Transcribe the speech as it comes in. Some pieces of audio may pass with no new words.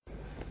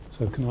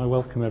So can I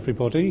welcome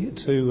everybody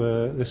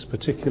to this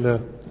particular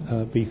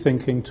Be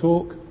Thinking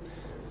talk.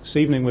 This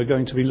evening we're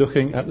going to be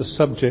looking at the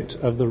subject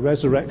of the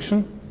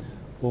resurrection,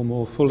 or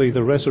more fully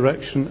the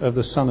resurrection of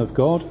the Son of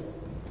God.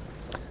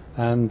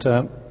 And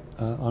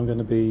I'm going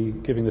to be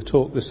giving the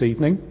talk this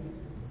evening.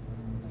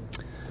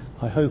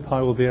 I hope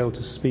I will be able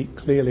to speak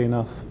clearly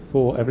enough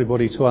for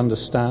everybody to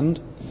understand.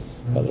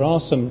 But there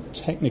are some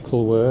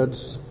technical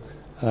words.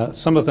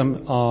 Some of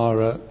them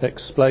are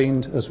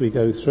explained as we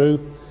go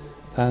through,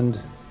 and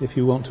if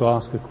you want to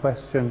ask a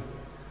question,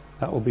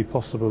 that will be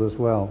possible as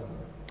well.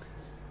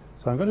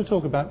 So I'm going to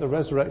talk about the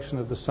resurrection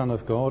of the Son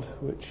of God,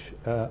 which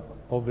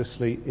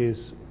obviously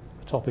is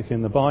a topic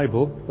in the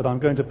Bible, but I'm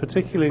going to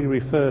particularly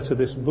refer to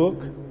this book,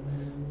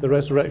 The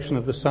Resurrection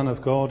of the Son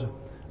of God,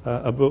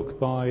 a book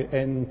by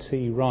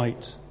N.T.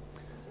 Wright.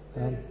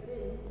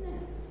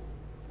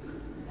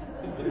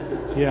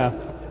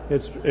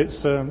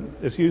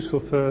 It's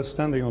useful for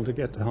standing on to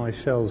get to high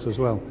shelves as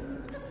well.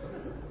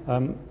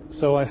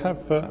 So I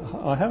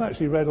have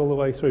actually read all the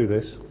way through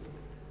this,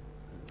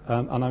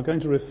 and I'm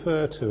going to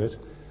refer to it.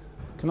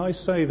 Can I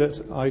say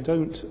that I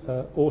don't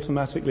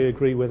automatically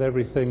agree with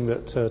everything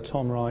that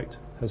Tom Wright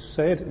has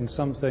said? In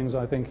some things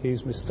I think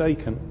he's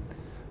mistaken,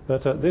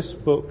 but this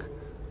book,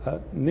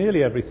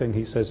 nearly everything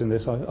he says in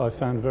this I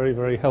found very,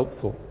 very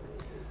helpful.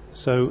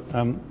 So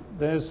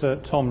there's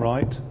Tom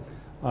Wright.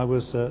 I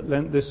was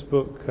lent this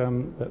book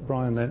that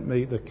Brian lent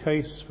me, The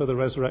Case for the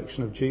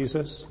Resurrection of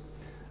Jesus,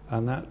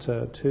 and that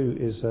too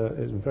is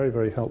very,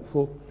 very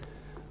helpful.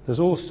 There's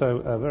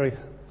also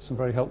some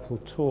very helpful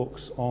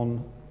talks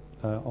on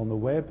the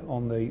web,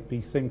 on the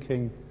Be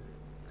Thinking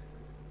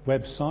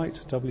website,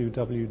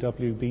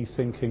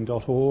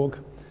 www.bethinking.org.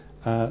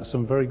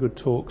 Some very good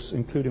talks,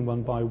 including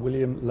one by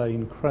William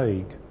Lane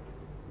Craig.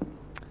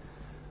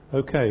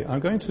 Okay, I'm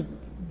going to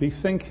be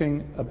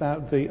thinking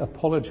about the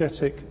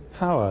apologetic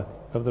power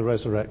of the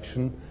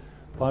resurrection,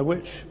 by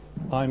which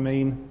I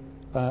mean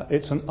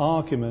it's an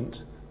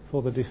argument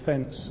for the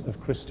defence of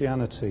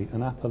Christianity.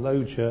 An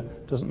apologia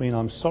doesn't mean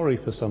I'm sorry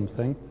for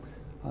something.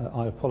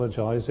 I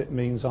apologise. It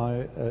means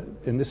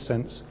in this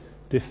sense,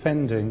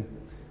 defending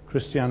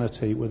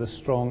Christianity with a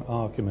strong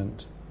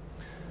argument.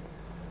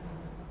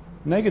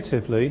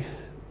 Negatively,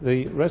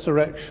 the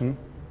resurrection,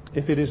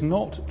 if it is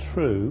not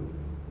true,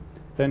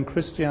 then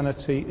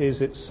Christianity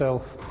is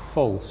itself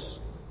false.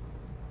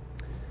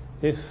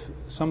 If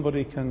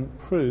somebody can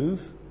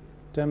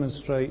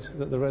demonstrate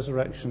that the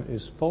resurrection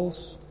is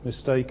false,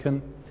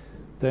 mistaken,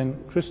 then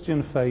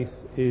Christian faith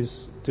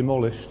is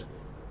demolished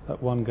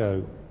at one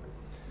go.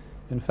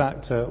 In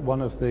fact, one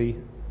of the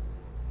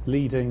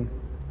leading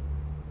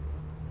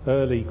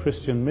early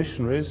Christian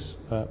missionaries,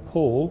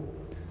 Paul,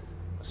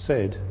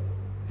 said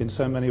in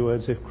so many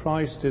words, if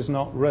Christ is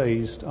not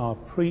raised, our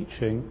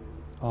preaching,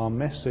 our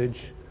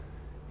message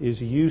is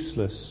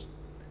useless,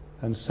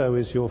 and so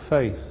is your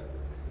faith.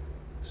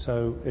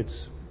 So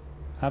it's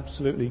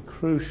absolutely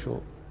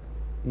crucial.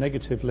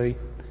 Negatively,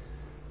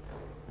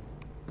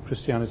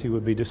 Christianity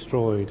would be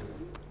destroyed.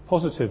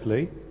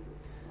 Positively,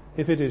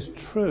 if it is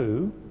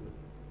true,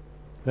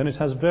 then it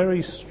has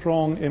very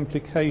strong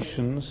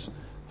implications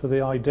for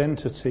the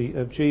identity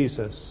of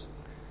Jesus.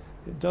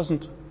 It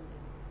doesn't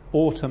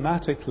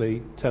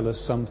automatically tell us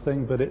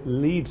something, but it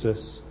leads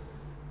us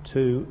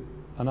to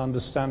an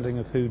understanding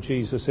of who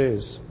Jesus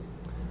is.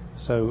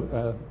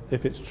 So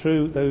if it's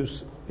true,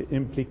 those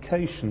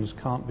implications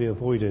can't be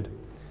avoided.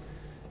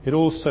 It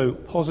also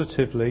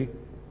positively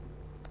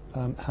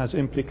has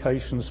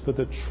implications for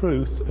the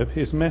truth of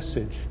his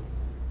message.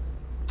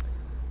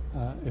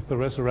 If the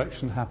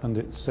resurrection happened,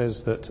 it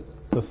says that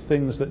the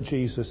things that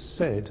Jesus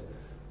said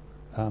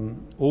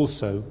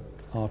also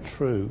are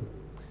true.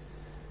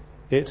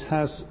 It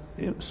has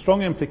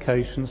strong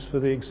implications for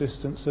the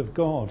existence of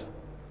God.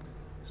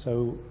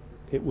 So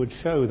it would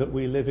show that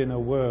we live in a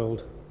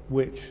world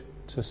which,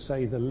 to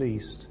say the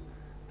least,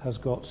 has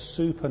got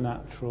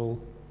supernatural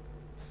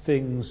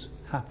things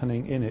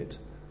happening in it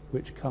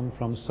which come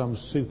from some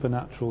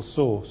supernatural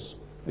source.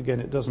 Again,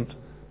 it doesn't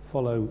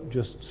follow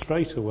just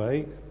straight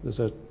away. There's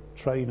a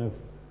train of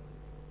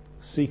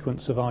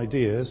sequence of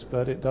ideas,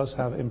 but it does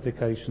have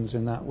implications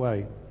in that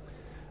way.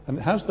 And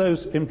it has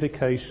those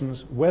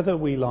implications whether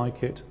we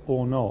like it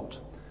or not,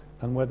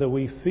 and whether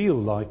we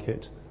feel like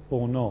it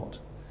or not.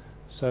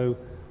 So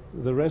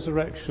the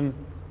resurrection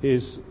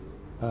is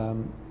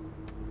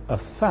a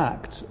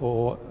fact,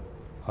 or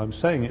I'm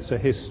saying it's a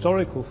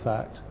historical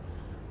fact,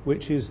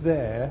 which is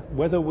there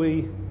whether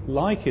we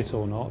like it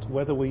or not,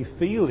 whether we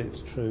feel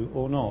it's true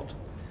or not.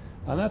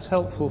 And that's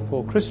helpful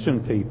for Christian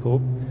people,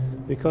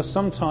 because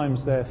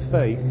sometimes their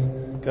faith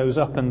goes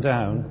up and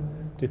down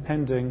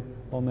depending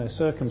on their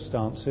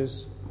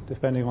circumstances,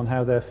 depending on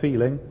how they're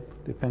feeling,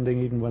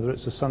 depending even whether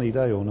it's a sunny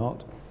day or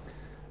not.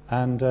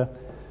 And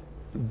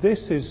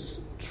this is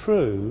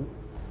true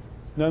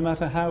no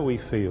matter how we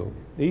feel,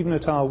 even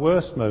at our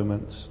worst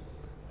moments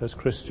as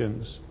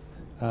Christians.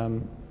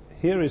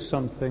 Here is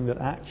something that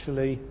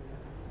actually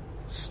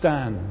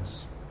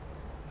stands,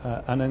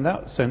 and in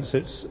that sense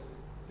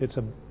it's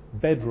a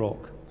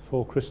bedrock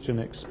for Christian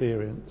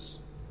experience.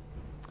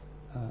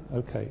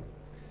 Okay.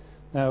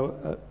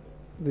 Now,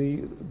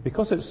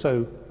 because it's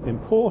so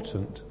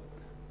important,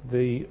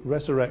 the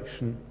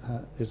resurrection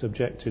is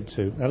objected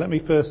to. Now, let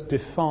me first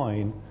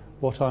define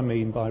what I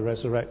mean by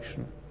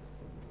resurrection.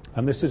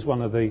 And this is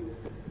one of the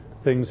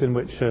things in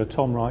which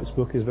Tom Wright's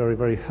book is very,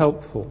 very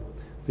helpful,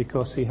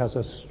 because he has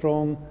a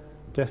strong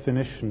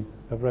definition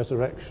of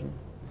resurrection.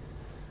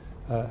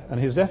 And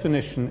his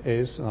definition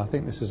is, and I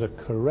think this is a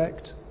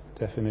correct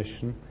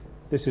definition,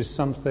 this is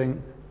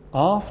something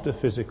after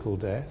physical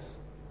death,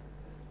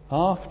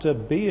 after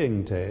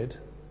being dead,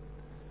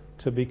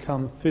 to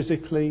become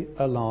physically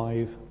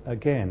alive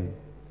again.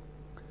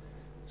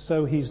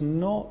 So he's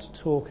not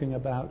talking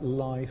about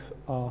life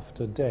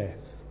after death,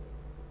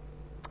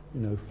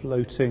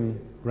 floating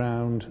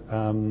round,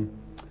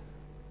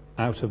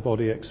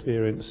 out-of-body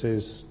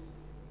experiences,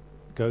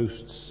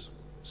 ghosts,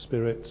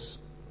 spirits.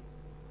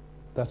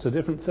 That's a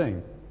different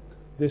thing.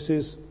 This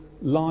is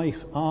life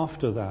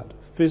after that,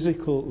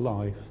 physical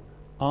life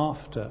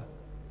after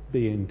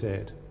being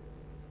dead.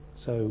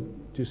 So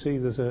do you see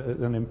there's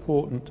an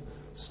important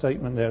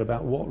statement there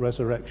about what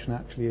resurrection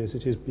actually is?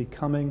 It is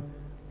becoming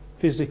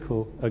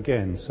physical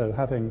again, so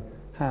having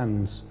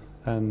hands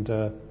and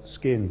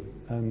skin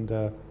and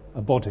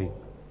a body.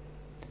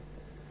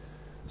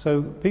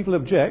 So people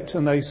object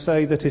and they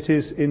say that it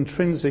is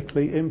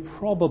intrinsically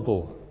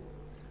improbable.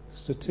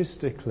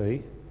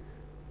 Statistically,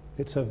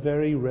 it's a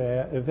very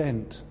rare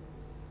event,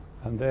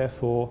 and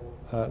therefore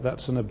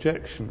that's an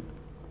objection.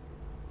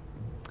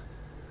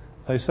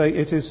 They say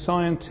it is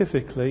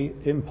scientifically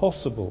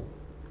impossible,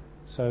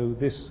 so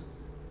this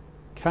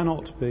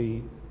cannot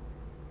be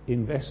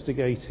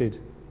investigated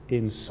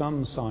in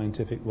some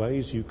scientific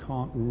ways. You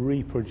can't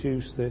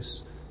reproduce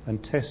this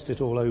and test it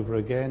all over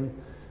again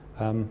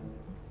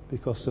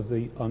because of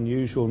the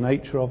unusual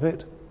nature of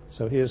it.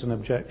 So here's an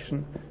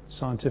objection: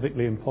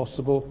 scientifically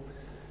impossible.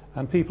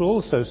 And people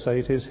also say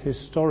it is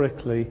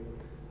historically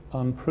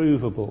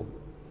unprovable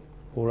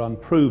or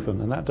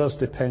unproven, and that does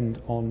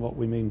depend on what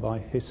we mean by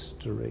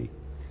history.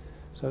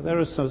 So there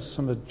are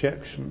some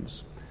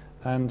objections,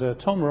 and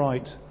Tom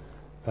Wright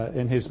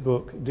in his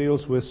book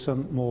deals with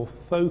some more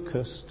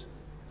focused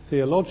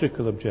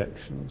theological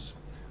objections,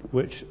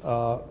 which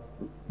are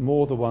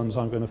more the ones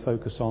I'm going to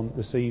focus on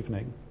this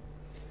evening.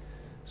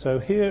 So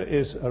here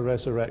is an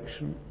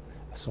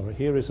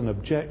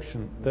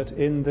objection that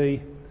in the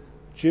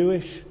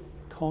Jewish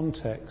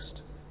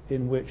context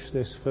in which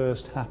this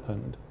first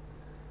happened,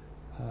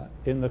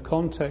 in the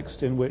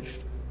context in which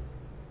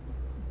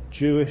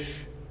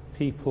Jewish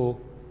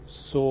people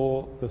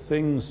saw the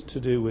things to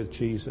do with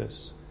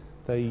Jesus,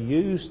 they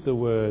used the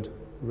word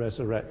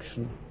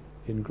resurrection,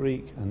 in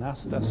Greek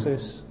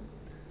anastasis,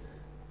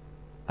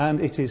 and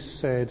it is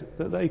said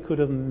that they could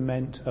have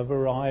meant a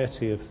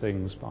variety of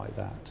things by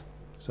that.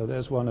 So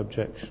there's one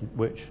objection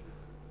which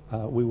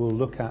we will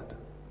look at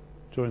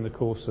during the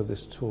course of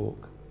this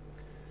talk.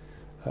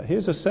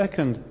 Here's a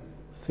second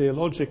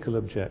theological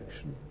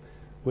objection,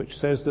 which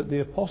says that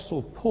the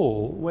Apostle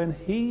Paul, when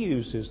he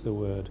uses the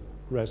word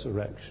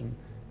resurrection,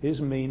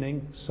 is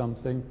meaning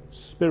something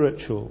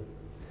spiritual.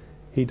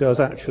 He does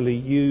actually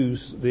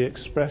use the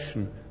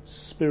expression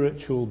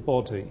spiritual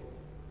body.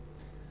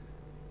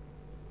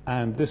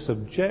 And this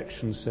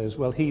objection says,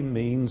 well, he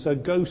means a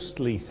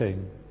ghostly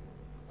thing,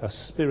 a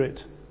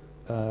spirit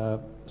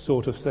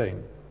sort of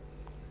thing.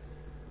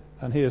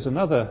 And here's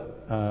another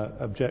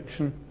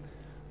objection,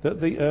 that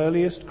the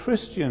earliest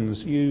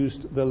Christians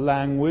used the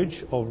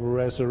language of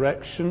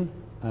resurrection,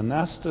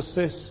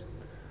 anastasis,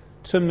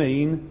 to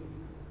mean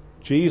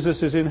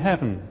Jesus is in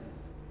heaven.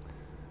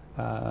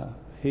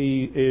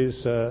 He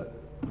is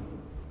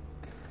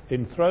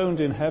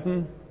enthroned in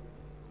heaven.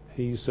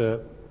 He's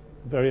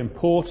very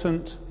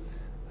important.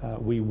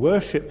 We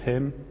worship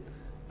him.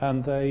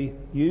 And they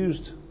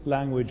used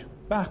language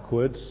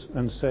backwards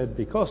and said,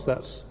 because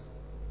that's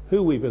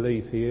who we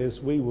believe he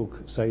is, we will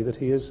say that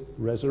he is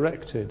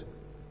resurrected.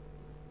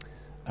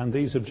 And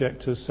these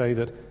objectors say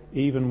that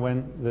even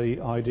when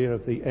the idea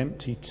of the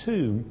empty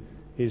tomb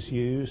is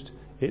used,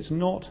 it's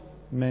not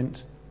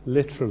meant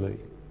literally.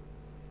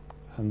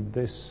 And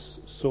this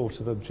sort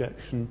of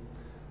objection,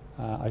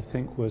 I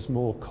think, was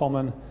more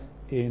common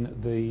in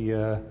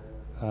the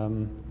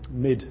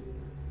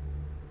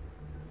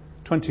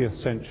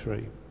mid-20th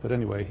century. But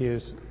anyway,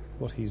 here's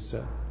what he's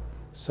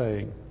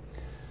saying.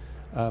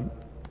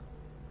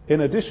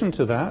 In addition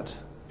to that,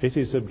 it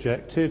is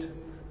objected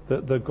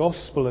that the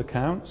Gospel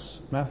accounts,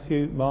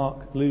 Matthew,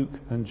 Mark, Luke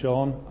and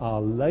John,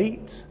 are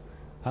late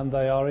and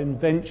they are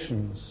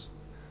inventions.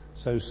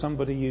 So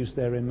somebody used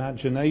their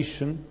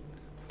imagination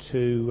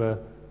to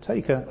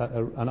take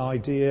an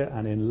idea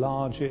and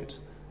enlarge it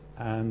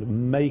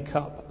and make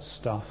up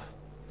stuff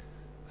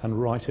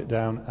and write it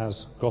down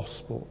as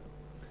Gospel.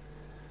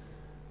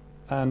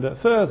 And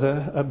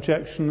further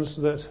objections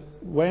that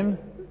when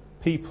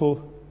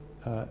people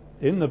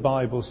in the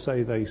Bible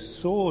say they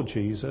saw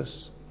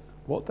Jesus,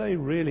 what they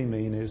really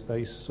mean is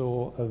they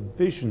saw a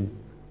vision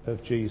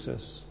of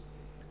Jesus.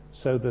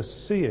 So the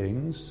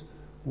seeings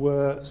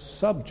were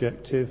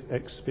subjective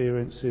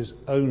experiences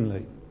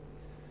only.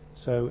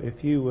 So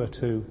if you were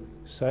to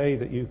say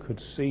that you could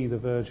see the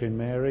Virgin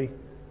Mary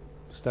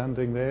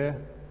standing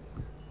there,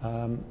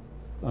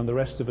 and the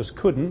rest of us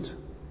couldn't,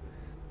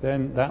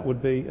 then that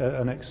would be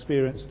an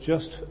experience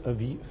just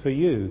for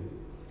you.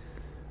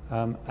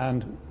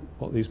 And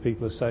what these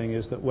people are saying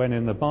is that when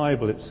in the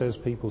Bible it says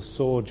people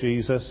saw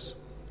Jesus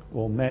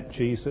or met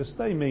Jesus,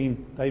 they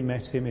mean they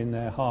met him in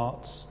their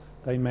hearts.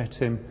 They met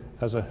him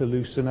as a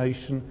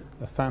hallucination,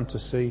 a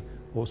fantasy,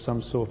 or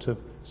some sort of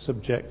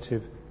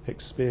subjective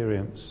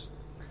experience.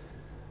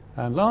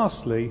 And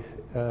lastly,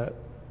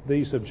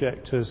 these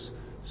objectors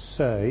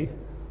say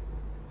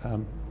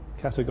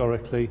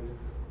categorically,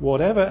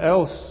 whatever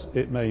else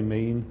it may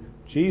mean,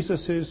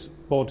 Jesus'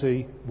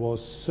 body was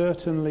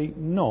certainly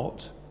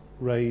not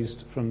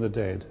raised from the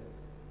dead.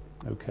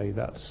 Okay,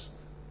 that's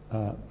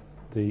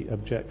the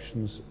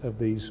objections of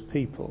these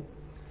people.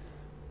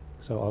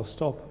 So I'll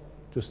stop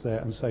just there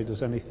and say,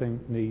 does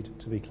anything need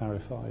to be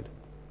clarified?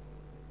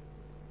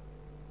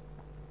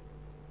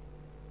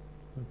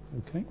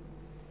 Okay.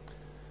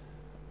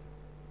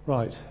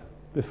 Right.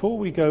 Before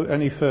we go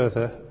any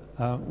further,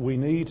 we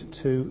need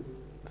to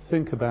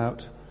think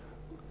about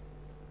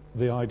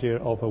the idea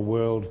of a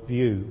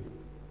worldview.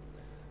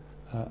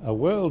 A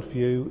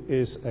worldview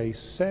is a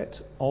set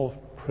of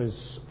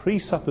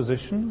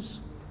presuppositions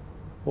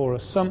or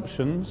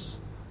assumptions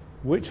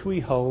which we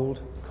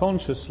hold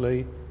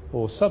consciously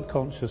or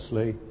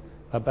subconsciously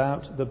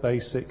about the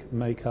basic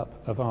makeup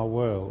of our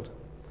world.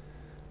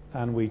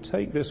 And we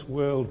take this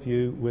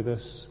worldview with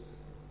us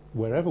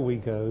wherever we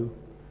go,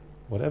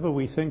 whatever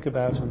we think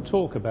about and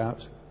talk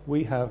about,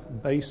 we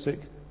have basic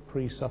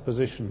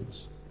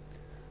presuppositions.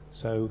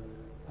 So,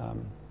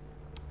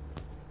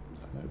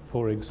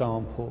 for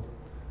example,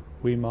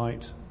 we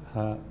might,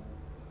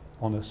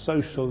 on a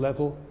social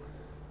level,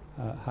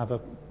 have a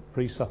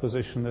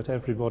presupposition that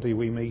everybody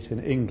we meet in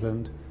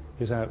England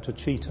is out to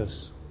cheat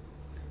us.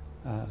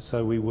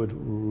 So we would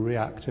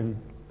react in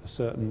a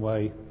certain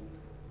way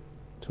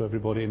to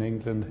everybody in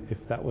England if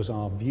that was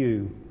our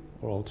view.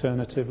 Or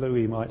alternatively,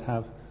 we might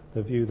have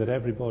the view that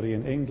everybody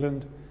in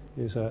England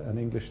is an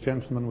English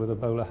gentleman with a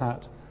bowler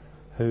hat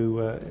who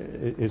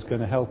is going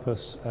to help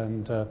us,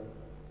 and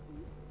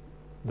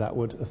that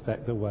would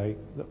affect the way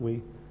that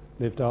we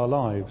lived our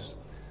lives.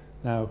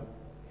 Now,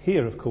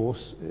 here, of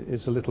course,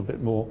 is a little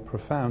bit more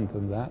profound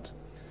than that.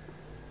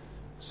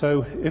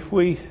 So if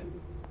we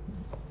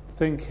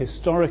think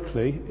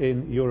historically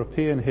in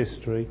European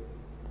history,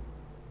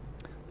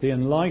 the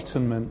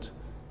Enlightenment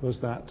was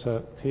that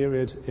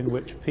period in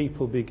which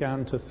people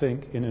began to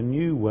think in a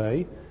new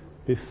way.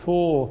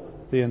 Before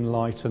the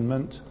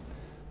Enlightenment,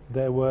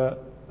 there were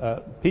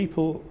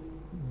people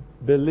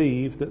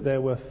believed that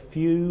there were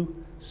few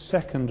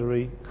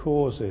secondary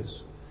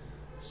causes.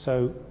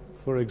 So,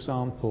 for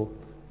example,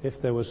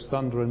 if there was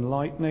thunder and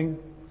lightning,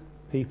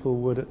 people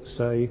would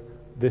say,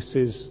 this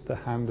is the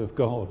hand of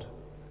God.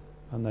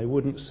 And they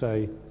wouldn't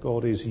say,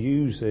 God is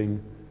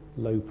using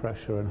low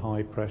pressure and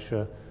high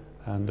pressure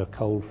and a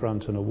cold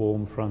front and a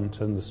warm front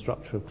and the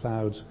structure of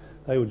clouds.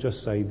 They would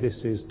just say,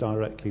 this is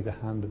directly the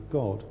hand of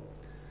God.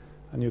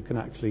 And you can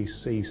actually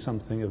see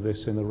something of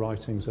this in the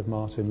writings of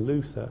Martin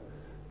Luther,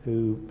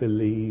 who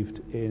believed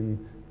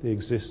in the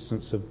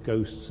existence of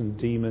ghosts and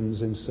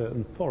demons in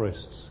certain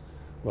forests.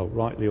 Well,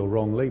 rightly or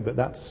wrongly, but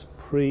that's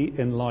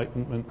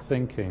pre-Enlightenment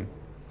thinking.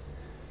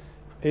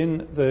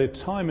 In the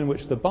time in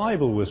which the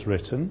Bible was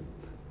written,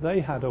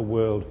 they had a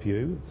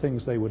worldview,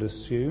 things they would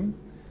assume.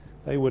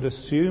 They would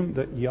assume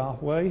that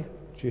Yahweh,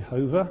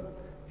 Jehovah,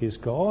 is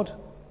God.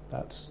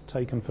 That's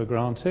taken for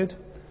granted.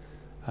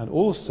 And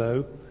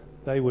also,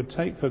 they would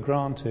take for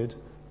granted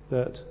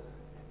that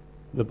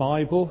the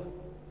Bible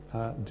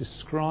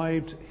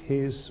described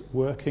his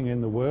working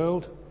in the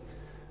world,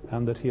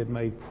 and that he had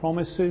made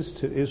promises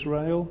to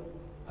Israel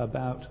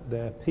about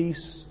their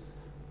peace,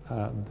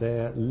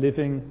 their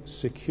living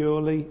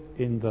securely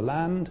in the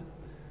land,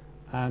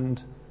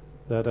 and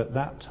that at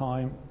that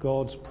time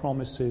God's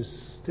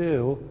promises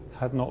still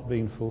had not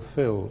been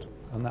fulfilled.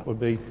 And that would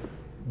be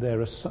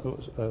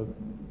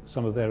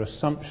some of their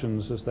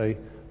assumptions as they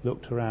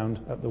looked around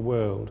at the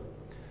world.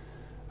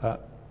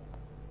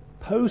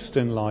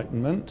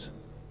 Post-Enlightenment,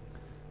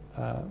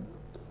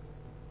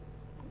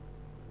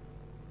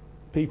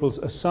 people's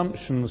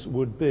assumptions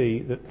would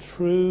be that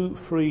true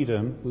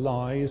freedom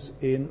lies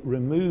in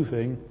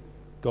removing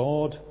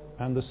God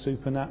and the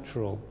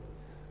supernatural.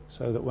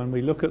 So that when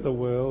we look at the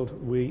world,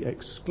 we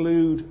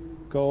exclude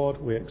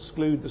God, we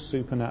exclude the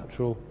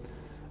supernatural,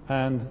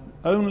 and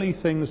only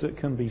things that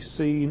can be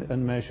seen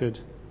and measured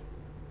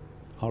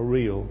are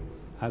real,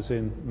 as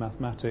in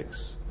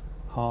mathematics,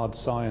 hard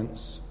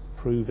science,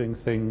 proving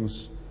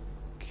things,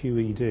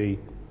 QED.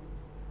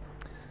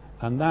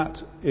 And that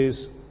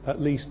is at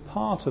least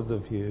part of the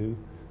view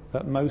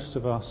that most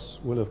of us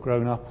will have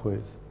grown up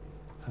with,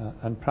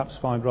 and perhaps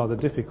find rather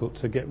difficult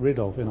to get rid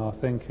of in our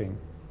thinking.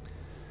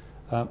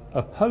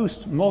 A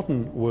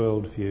postmodern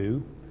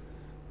worldview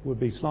would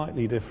be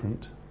slightly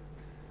different.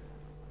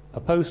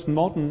 A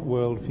postmodern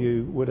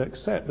worldview would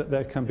accept that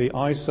there can be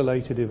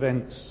isolated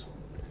events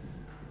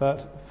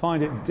but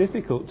find it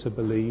difficult to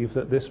believe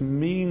that this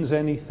means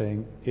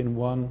anything in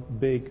one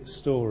big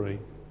story,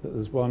 that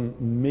there's one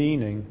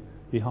meaning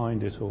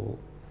behind it all.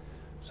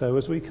 So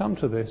as we come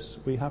to this,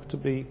 we have to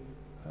be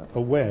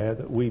aware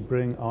that we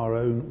bring our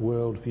own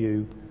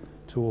worldview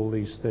to all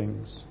these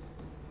things.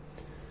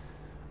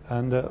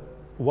 And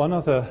one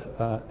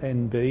other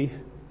NB,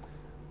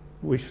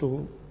 we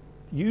shall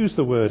use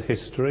the word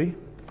history.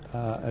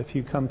 If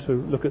you come to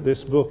look at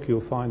this book,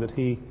 you'll find that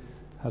he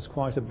has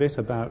quite a bit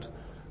about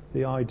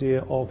the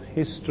idea of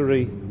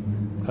history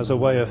as a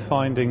way of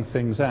finding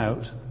things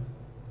out.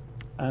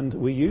 And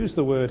we use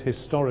the word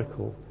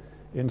historical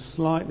in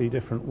slightly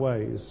different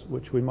ways,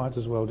 which we might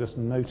as well just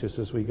notice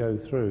as we go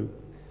through.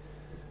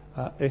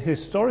 A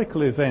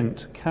historical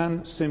event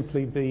can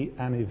simply be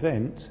an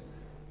event,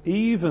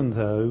 even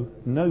though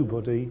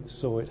nobody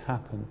saw it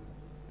happen.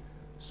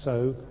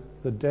 So,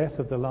 the death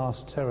of the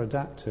last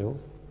pterodactyl,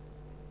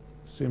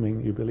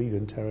 assuming you believe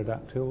in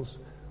pterodactyls,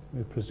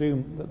 we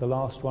presume that the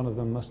last one of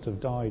them must have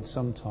died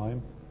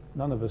sometime.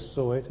 None of us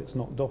saw it, it's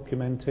not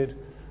documented,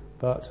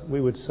 but we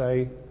would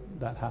say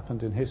that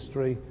happened in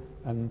history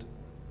and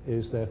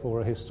is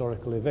therefore a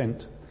historical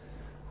event,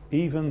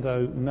 even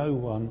though no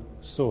one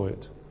saw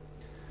it.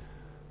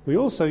 We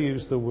also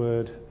use the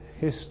word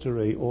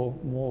history, or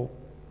more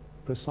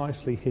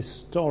precisely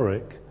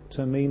historic,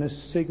 to mean a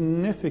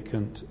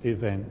significant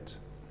event.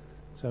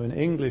 So in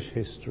English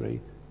history,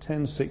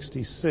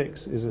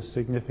 1066 is a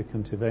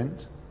significant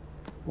event.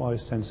 Why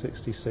is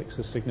 1066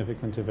 a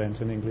significant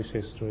event in English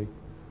history?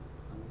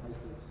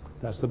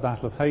 That's the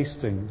Battle of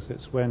Hastings.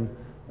 It's when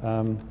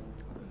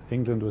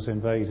England was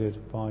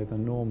invaded by the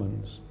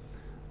Normans,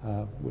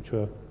 which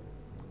were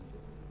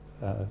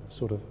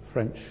sort of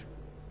French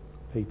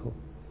people.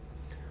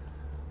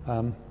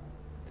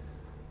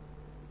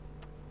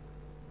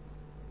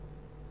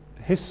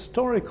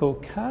 Historical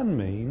can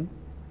mean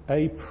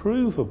a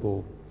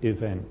provable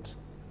event.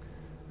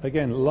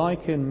 Again,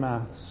 like in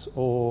maths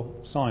or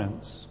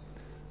science.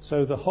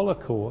 So the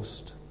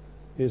Holocaust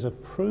is a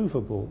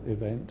provable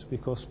event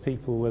because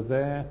people were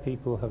there,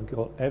 people have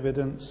got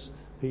evidence,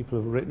 people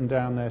have written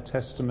down their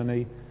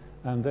testimony,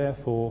 and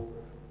therefore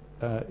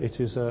it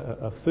is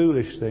a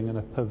foolish thing and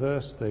a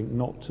perverse thing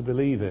not to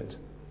believe it.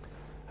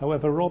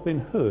 However, Robin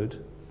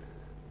Hood,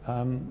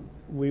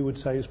 we would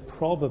say, is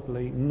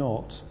probably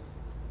not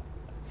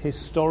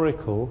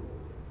historical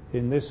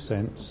in this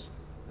sense,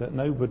 that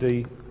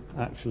nobody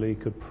actually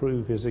could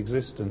prove his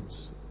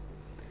existence.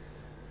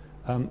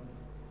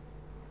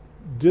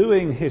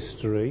 Doing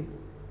history,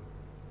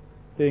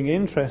 being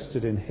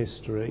interested in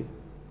history,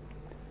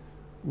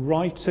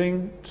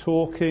 writing,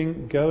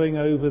 talking, going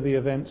over the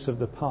events of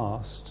the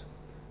past,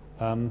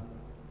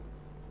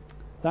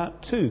 that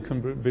too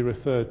can be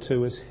referred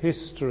to as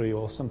history,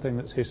 or something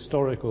that's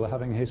historical, or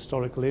having a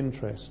historical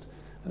interest.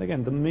 And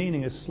again, the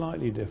meaning is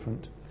slightly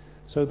different.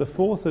 So the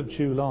 4th of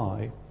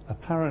July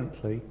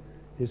apparently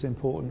is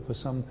important for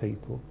some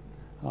people.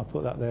 I'll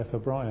put that there for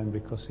Brian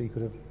because he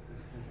could have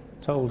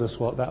told us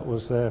what that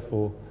was there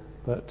for.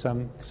 But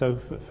so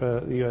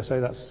for the USA,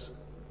 that's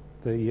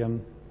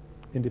the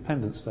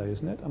Independence Day,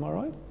 isn't it? Am I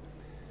right?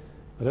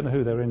 I don't know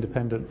who they're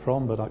independent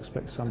from, but I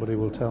expect somebody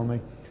will tell me.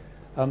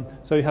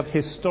 So you have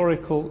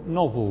historical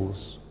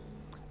novels.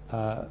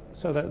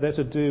 So they're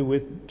to do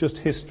with just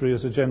history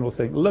as a general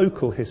thing.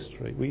 Local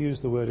history, we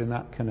use the word in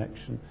that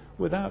connection,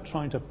 without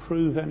trying to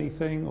prove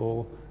anything,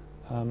 or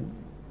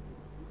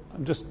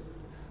just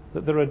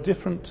that there are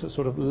different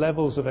sort of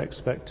levels of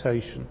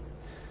expectation.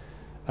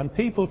 And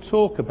people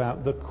talk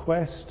about the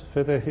quest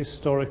for the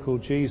historical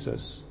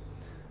Jesus,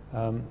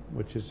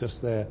 which is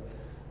just there.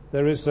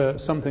 There is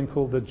something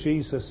called the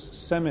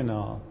Jesus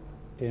Seminar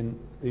in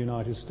the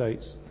United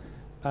States,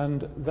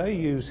 and they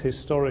use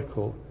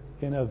historical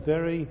in a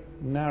very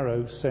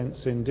narrow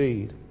sense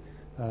indeed,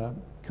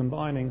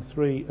 combining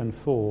 3 and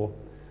 4,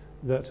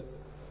 that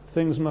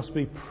things must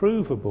be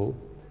provable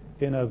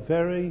in a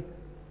very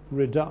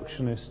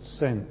reductionist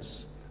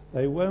sense.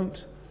 They won't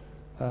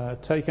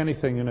take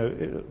anything,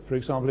 for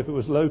example, if it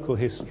was local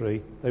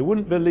history, they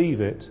wouldn't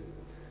believe it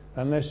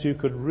unless you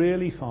could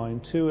really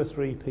find 2 or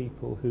 3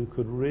 people who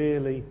could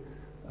really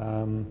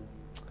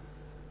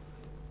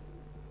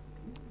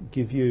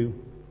give you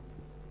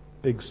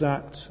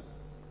exact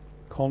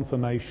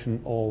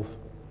confirmation of,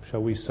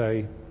 shall we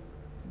say,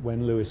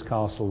 when Lewes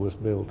Castle was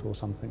built or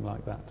something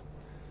like that.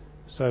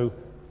 So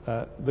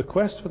the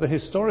quest for the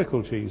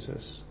historical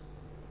Jesus,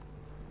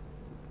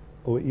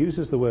 or it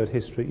uses the word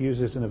history, it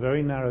uses it in a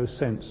very narrow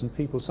sense, and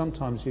people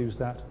sometimes use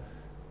that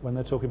when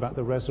they're talking about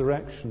the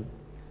resurrection.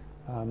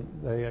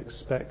 They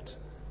expect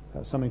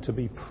something to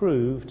be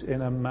proved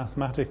in a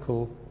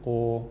mathematical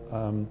or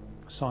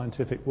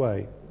scientific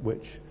way,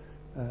 which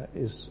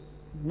is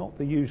not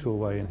the usual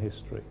way in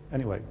history.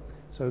 Anyway,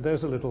 so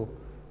there's a little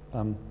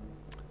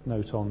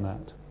note on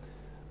that.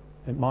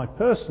 In my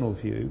personal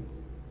view,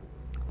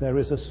 there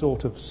is a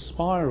sort of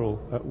spiral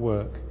at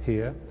work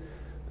here,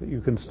 that you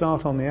can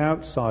start on the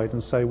outside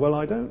and say, well,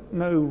 I don't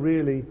know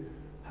really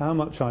how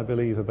much I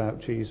believe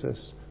about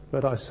Jesus,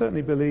 but I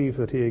certainly believe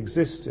that he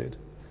existed.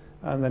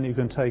 And then you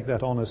can take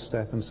that on a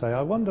step and say,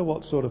 I wonder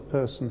what sort of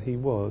person he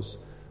was,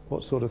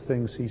 what sort of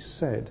things he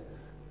said,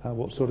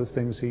 what sort of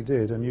things he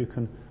did. And you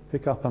can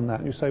pick up on that.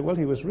 And you say, well,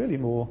 he was really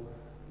more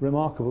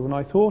remarkable than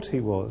I thought he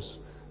was.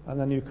 And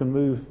then you can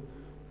move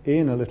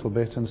in a little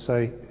bit and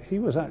say, he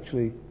was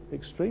actually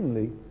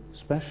extremely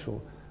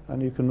special.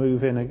 And you can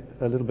move in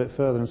a little bit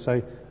further and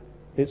say,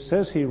 it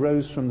says he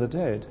rose from the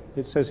dead.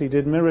 It says he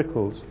did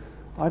miracles.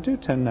 I do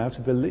tend now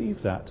to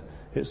believe that.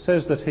 It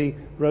says that he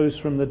rose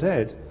from the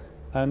dead.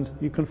 And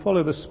you can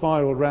follow the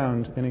spiral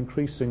round in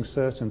increasing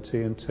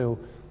certainty until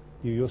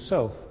you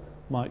yourself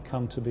might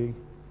come to be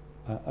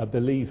a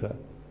believer,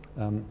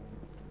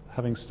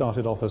 having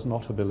started off as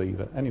not a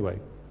believer. Anyway,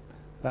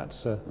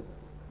 that's a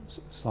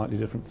slightly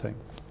different thing.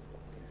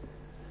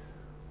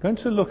 I'm going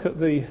to look at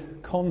the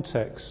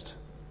context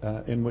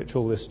in which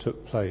all this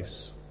took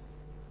place.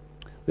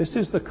 This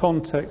is the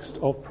context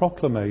of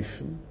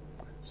proclamation,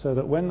 so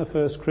that when the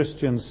first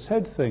Christians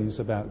said things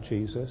about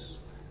Jesus,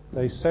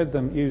 they said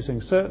them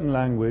using certain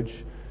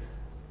language,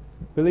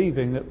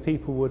 believing that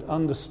people would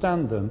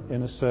understand them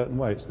in a certain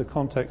way. It's the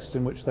context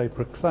in which they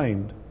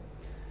proclaimed.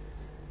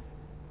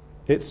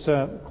 It's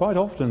quite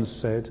often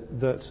said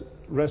that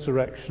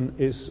resurrection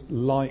is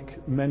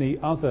like many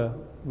other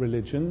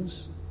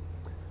religions.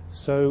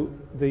 So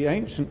the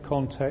ancient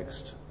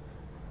context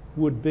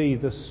would be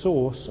the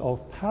source of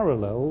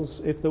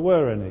parallels, if there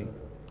were any.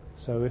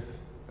 So if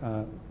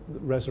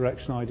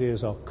resurrection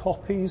ideas are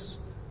copies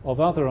of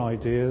other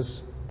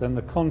ideas, then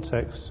the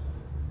context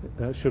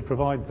should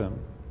provide them.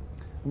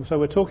 And so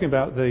we're talking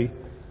about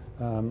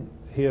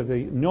here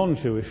the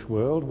non-Jewish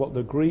world, what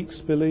the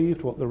Greeks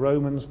believed, what the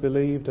Romans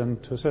believed,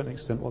 and to a certain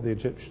extent what the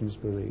Egyptians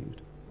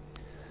believed.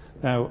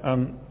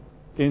 Now,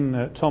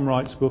 in Tom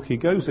Wright's book, he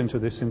goes into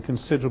this in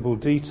considerable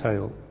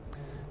detail,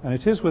 and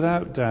it is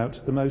without doubt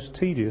the most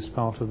tedious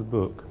part of the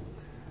book.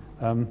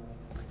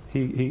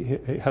 He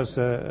has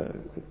a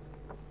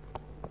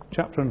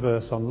chapter and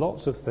verse on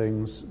lots of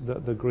things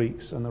that the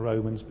Greeks and the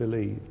Romans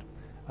believed,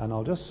 and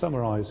I'll just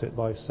summarise it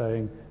by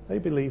saying they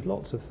believed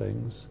lots of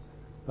things,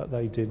 but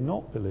they did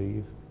not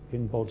believe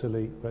in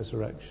bodily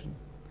resurrection.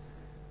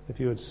 If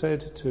you had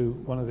said to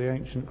one of the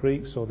ancient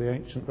Greeks or the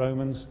ancient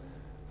Romans,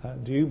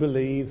 do you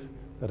believe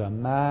that a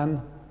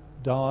man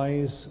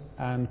dies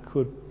and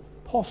could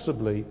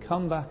possibly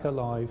come back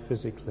alive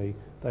physically,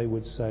 they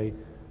would say,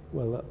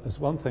 well, there's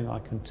one thing I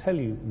can tell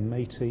you,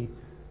 matey,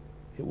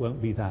 it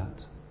won't be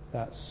that.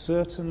 That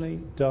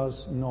certainly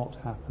does not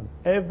happen.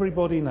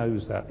 Everybody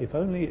knows that. If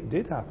only it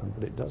did happen,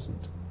 but it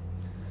doesn't.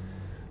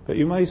 But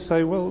you may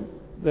say, well,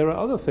 there are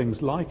other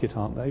things like it,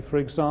 aren't they? For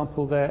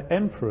example, their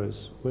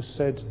emperors were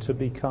said to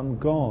become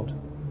God.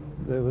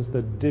 There was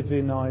the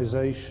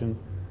divinization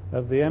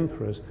of the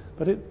emperors.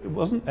 But it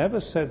wasn't ever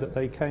said that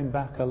they came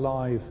back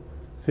alive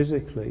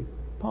physically.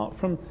 Apart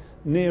from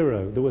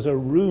Nero, there was a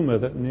rumour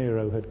that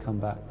Nero had come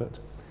back, but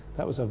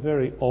that was a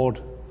very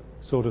odd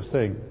sort of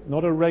thing,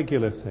 not a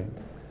regular thing.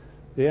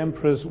 The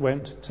emperors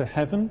went to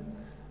heaven,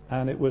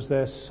 and it was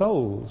their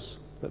souls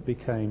that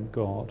became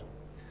God.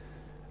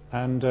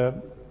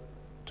 And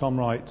Tom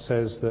Wright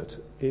says that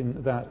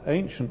in that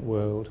ancient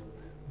world,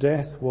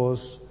 death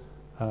was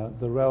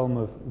the realm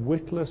of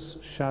witless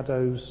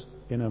shadows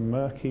in a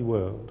murky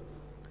world.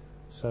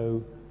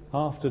 So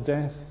after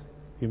death,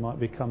 you might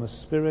become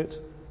a spirit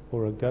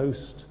or a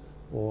ghost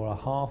or a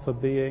half a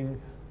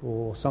being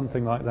or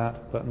something like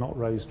that, but not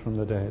raised from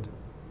the dead.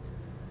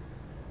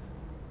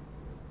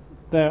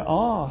 There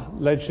are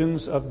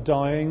legends of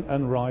dying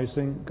and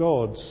rising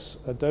gods.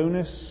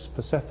 Adonis,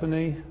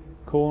 Persephone,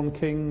 corn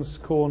kings,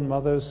 corn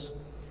mothers,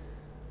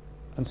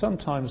 and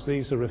sometimes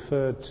these are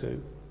referred to,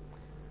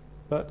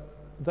 but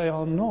they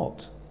are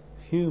not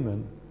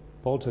human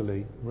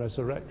bodily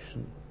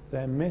resurrection.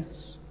 They're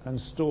myths and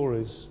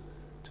stories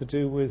to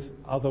do with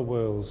other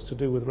worlds, to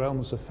do with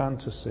realms of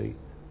fantasy.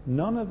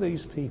 None of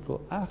these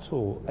people at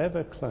all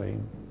ever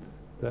claim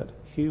that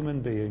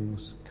human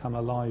beings come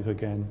alive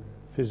again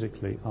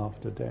physically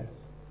after death.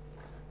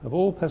 Of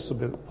all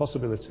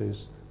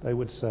possibilities, they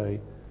would say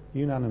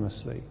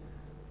unanimously,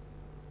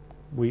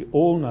 we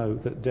all know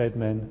that dead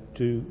men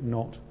do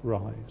not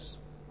rise.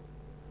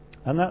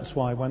 And that's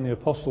why when the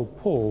Apostle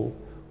Paul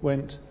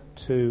went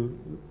to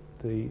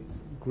the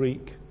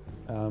Greek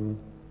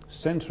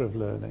centre of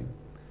learning,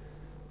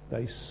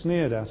 they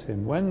sneered at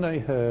him. When they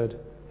heard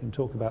him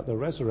talk about the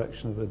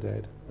resurrection of the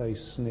dead, they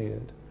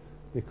sneered,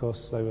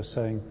 because they were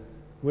saying,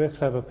 we're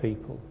clever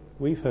people,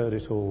 we've heard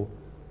it all,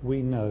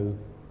 we know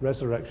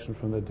resurrection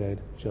from the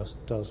dead just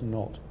does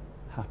not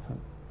happen.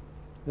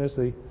 There's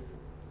the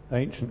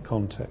ancient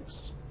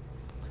context.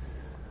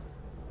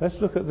 Let's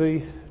look at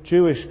the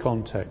Jewish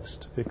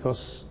context,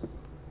 because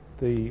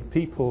the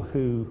people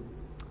who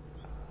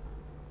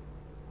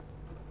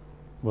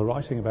were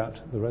writing about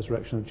the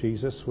resurrection of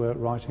Jesus were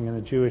writing in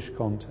a Jewish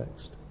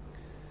context.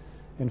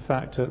 In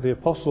fact, the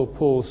Apostle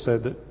Paul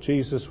said that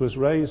Jesus was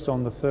raised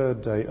on the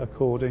third day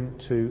according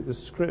to the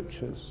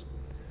Scriptures.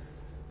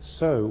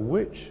 So,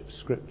 which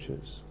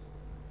Scriptures?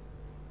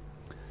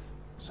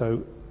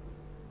 So,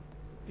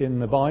 in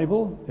the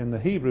Bible, in the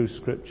Hebrew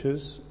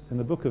Scriptures, in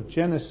the book of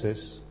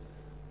Genesis,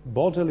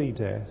 bodily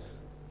death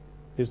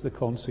is the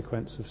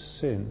consequence of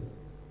sin.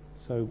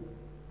 So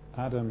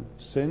Adam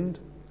sinned,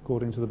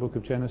 according to the book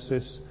of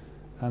Genesis,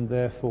 and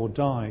therefore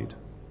died.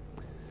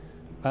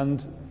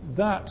 And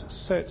that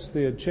sets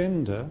the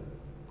agenda.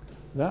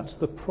 That's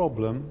the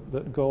problem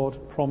that God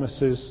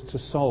promises to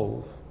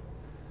solve.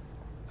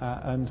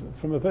 And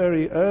from a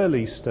very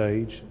early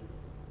stage,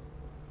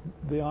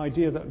 the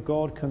idea that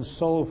God can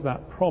solve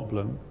that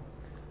problem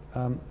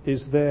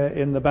is there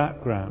in the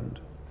background.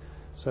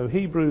 So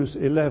Hebrews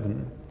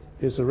 11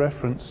 is a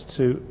reference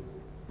to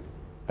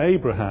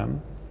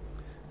Abraham,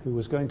 who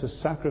was going to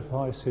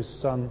sacrifice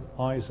his son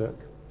Isaac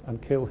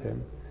and kill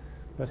him,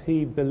 but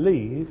he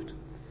believed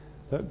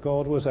that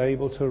God was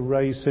able to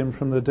raise him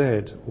from the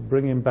dead, or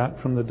bring him back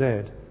from the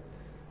dead.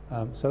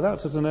 So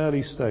that's at an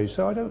early stage.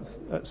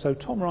 So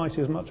Tom Wright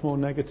is much more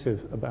negative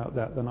about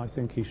that than I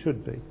think he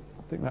should be.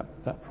 I think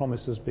that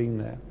promise has been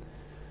there.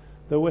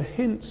 There were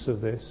hints of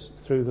this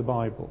through the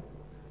Bible.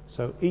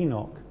 So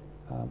Enoch,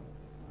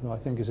 who I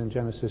think is in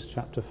Genesis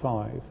chapter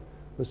 5,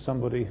 was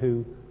somebody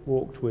who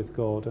walked with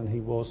God, and he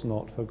was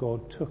not, for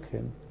God took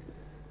him.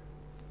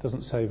 It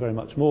doesn't say very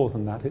much more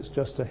than that, it's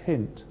just a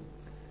hint.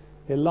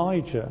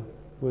 Elijah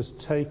was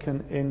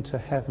taken into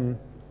heaven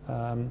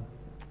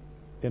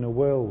in a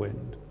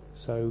whirlwind,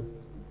 so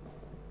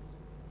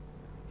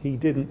he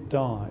didn't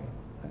die.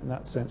 In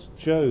that sense,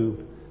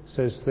 Job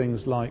says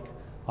things like,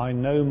 I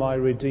know my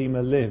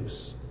Redeemer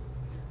lives,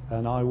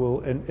 and I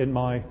will, in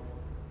my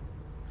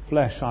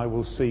flesh I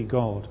will see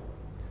God.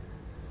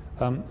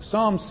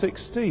 Psalm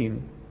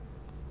 16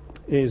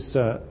 is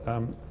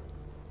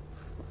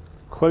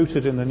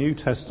quoted in the New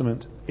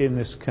Testament in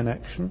this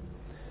connection,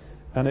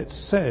 and it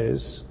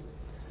says,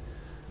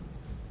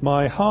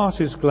 my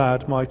heart is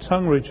glad, my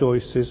tongue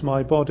rejoices,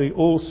 my body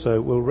also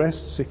will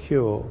rest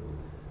secure,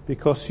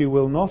 because you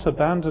will not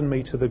abandon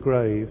me to the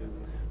grave,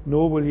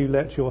 nor will you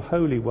let your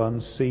Holy One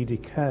see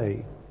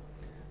decay.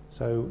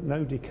 So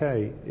no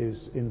decay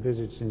is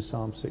envisaged in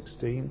Psalm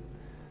 16.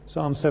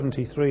 Psalm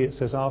 73, it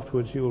says,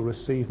 afterwards you will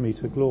receive me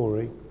to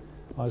glory.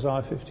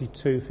 Isaiah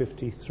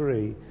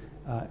 52:53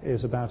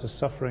 is about a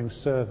suffering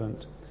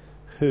servant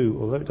who,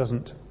 although it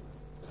doesn't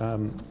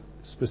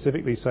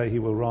specifically say he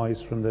will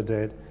rise from the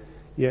dead,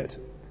 yet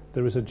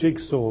there is a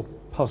jigsaw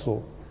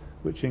puzzle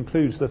which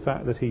includes the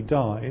fact that he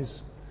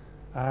dies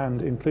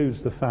and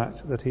includes the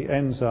fact that he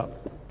ends up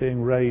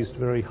being raised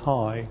very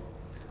high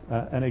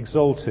and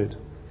exalted.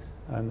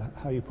 And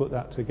how you put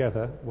that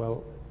together,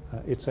 well,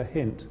 it's a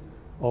hint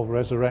of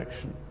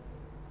resurrection.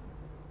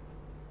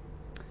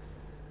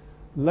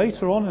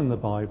 Later on in the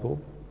Bible,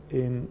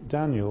 in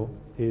Daniel,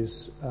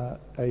 is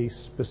a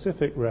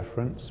specific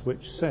reference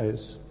which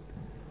says,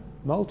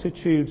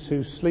 multitudes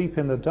who sleep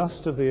in the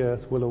dust of the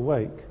earth will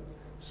awake,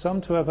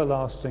 some to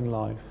everlasting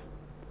life,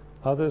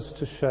 others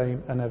to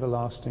shame and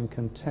everlasting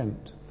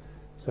contempt.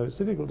 So it's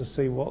difficult to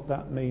see what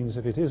that means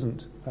if it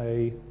isn't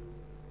a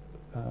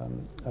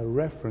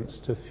reference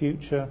to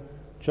future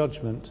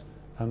judgment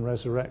and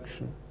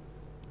resurrection.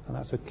 And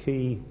that's a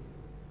key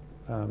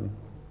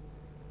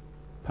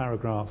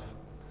paragraph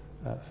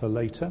for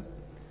later.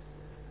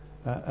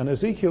 And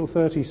Ezekiel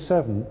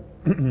 37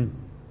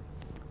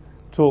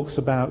 talks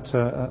about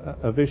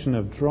a vision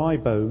of dry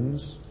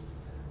bones,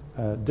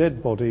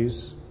 dead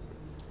bodies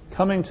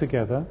coming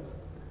together,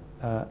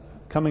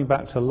 coming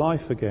back to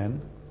life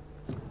again,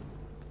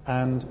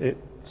 and it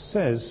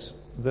says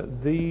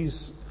that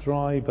these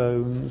dry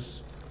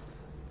bones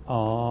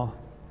are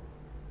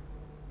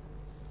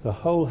the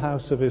whole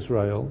house of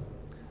Israel,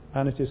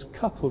 and it is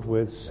coupled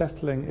with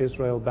settling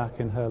Israel back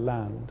in her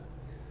land.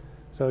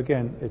 So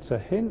again, it's a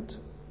hint.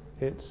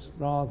 It's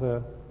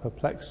rather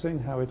perplexing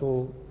how it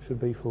all should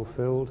be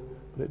fulfilled,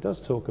 but it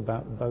does talk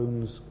about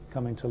bones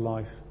coming to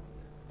life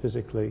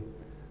physically,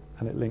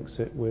 and it links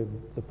it with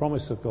the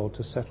promise of God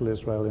to settle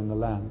Israel in the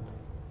land.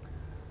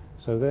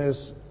 So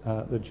there's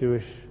the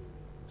Jewish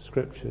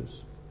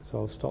scriptures. So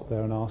I'll stop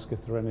there and ask if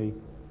there are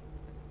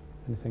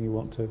anything you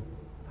want to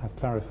have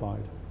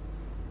clarified.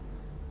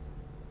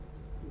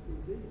 Is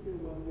Ezekiel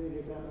one really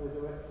about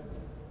resurrection?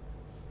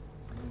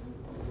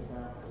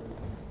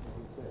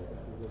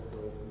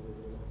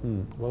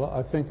 Well,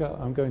 I think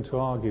I'm going to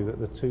argue that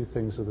the two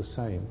things are the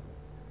same,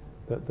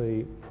 that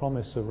the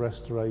promise of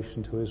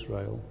restoration to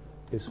Israel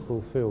is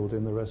fulfilled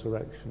in the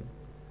resurrection.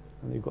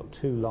 And you've got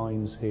two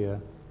lines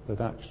here that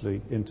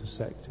actually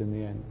intersect in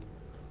the end.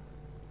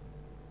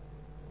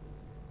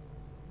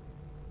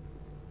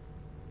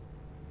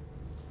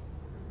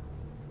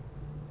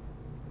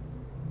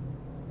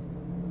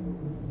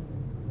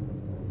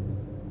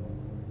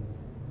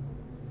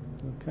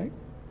 Okay.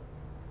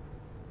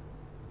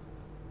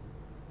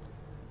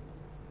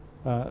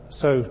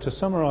 So to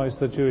summarise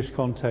the Jewish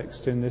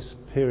context in this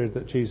period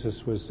that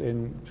Jesus was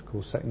in, which is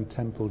called Second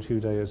Temple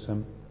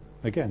Judaism,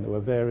 again, there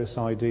were various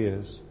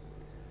ideas.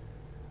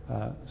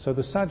 So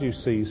the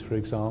Sadducees, for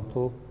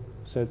example,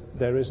 said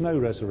there is no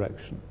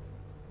resurrection.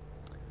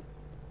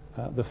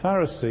 The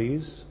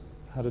Pharisees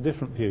had a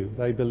different view.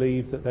 They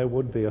believed that there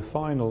would be a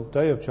final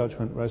day of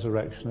judgment,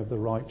 resurrection of the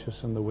righteous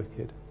and the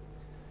wicked.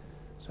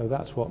 So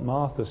that's what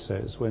Martha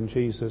says when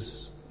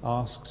Jesus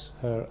asks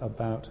her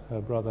about her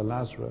brother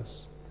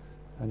Lazarus,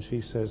 and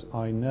she says,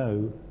 I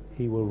know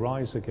he will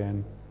rise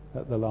again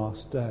at the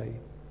last day.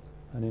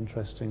 And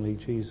interestingly,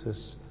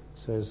 Jesus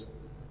says,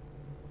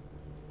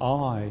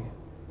 I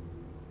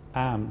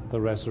am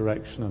the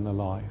resurrection and the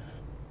life.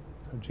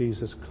 So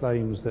Jesus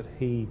claims that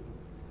he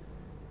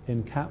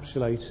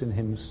encapsulates in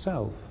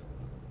himself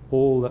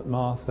all that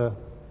Martha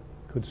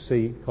could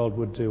see God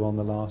would do on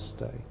the last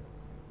day.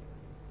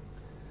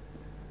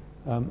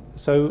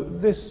 So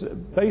this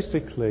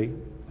basically,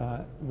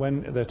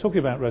 when they're talking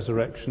about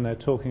resurrection, they're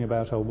talking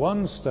about a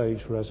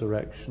one-stage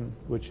resurrection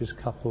which is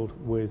coupled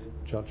with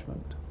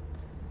judgment.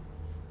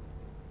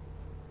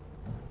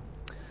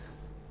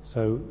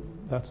 So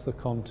that's the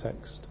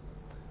context.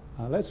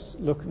 Let's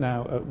look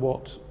now at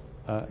what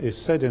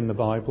is said in the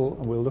Bible,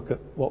 and we'll look at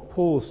what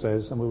Paul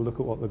says, and we'll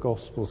look at what the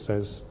Gospel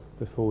says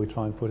before we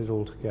try and put it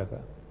all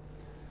together.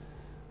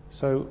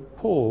 So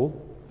Paul,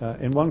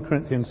 in 1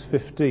 Corinthians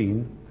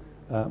 15,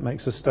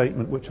 makes a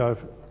statement which I've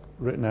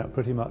written out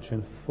pretty much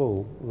in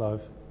full, although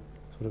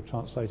I've sort of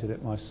translated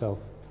it myself.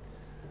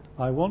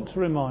 I want to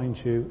remind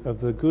you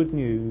of the good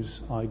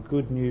news I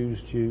good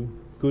newsed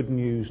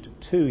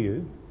to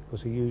you,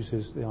 because he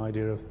uses the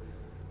idea of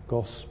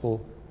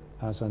gospel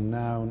as a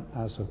noun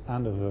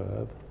and a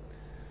verb.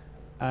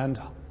 And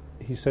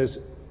he says,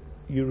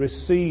 you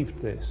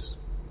received this.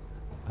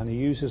 And he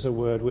uses a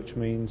word which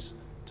means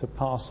to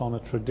pass on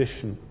a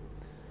tradition.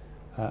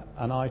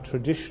 And I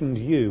traditioned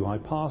you, I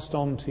passed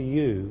on to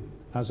you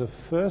as of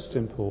first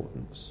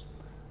importance.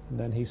 And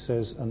then he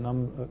says a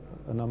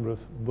number of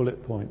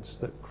bullet points: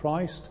 that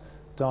Christ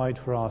died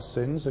for our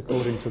sins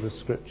according to the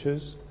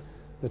Scriptures,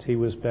 that he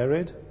was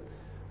buried,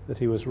 that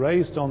he was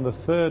raised on the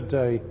third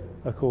day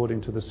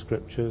according to the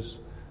Scriptures,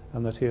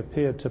 and that he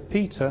appeared to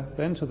Peter,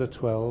 then to the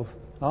 12,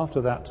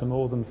 after that to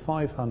more than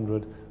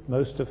 500,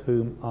 most of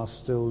whom are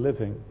still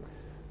living.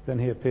 Then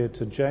he appeared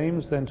to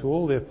James, then to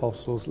all the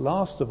apostles.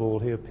 Last of all,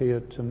 he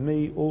appeared to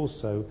me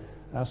also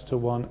as to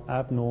one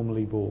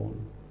abnormally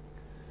born.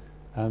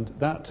 And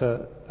that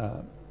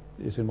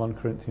is in 1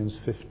 Corinthians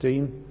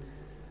 15.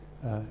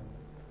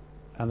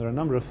 And there are a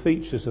number of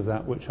features of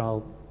that which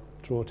I'll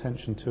draw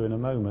attention to in a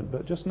moment.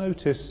 But just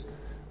notice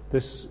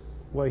this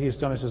way he's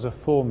done it as a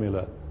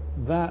formula.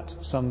 That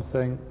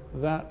something,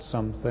 that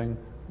something,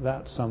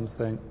 that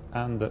something,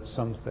 and that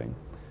something.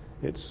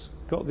 It's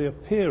got the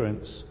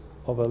appearance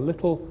of a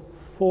little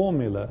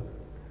formula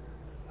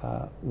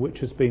which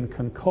has been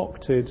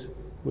concocted,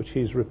 which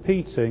he's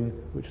repeating,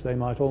 which they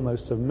might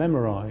almost have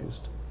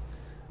memorized.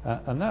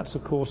 And that's,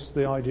 of course,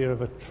 the idea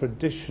of a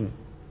tradition,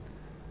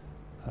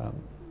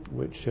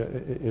 which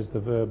is the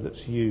verb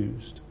that's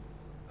used.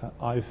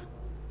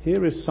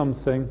 Here is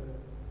something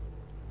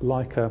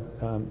like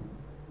a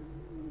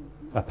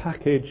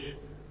package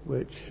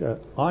which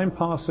I'm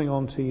passing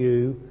on to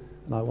you,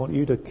 and I want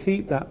you to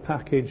keep that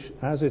package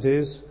as it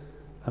is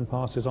and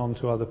pass it on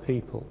to other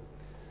people.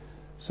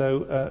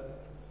 So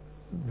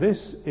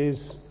this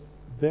is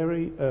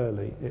very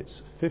early.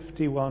 It's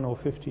 51 or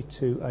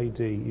 52 AD.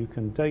 You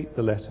can date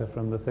the letter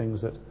from the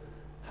things that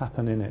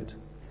happen in it.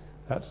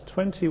 That's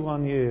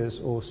 21 years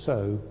or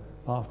so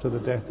after the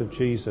death of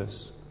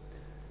Jesus.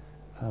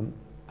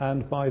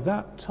 And by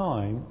that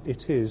time,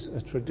 it is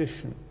a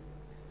tradition.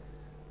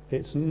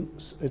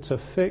 It's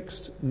a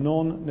fixed,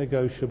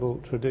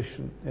 non-negotiable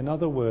tradition. In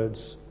other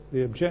words,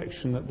 the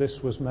objection that this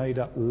was made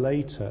up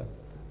later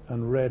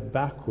and read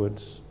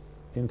backwards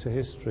into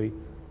history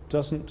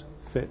doesn't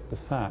fit the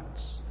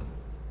facts.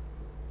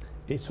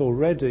 It's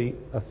already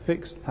a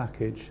fixed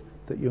package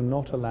that you're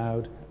not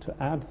allowed to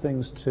add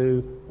things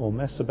to or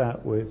mess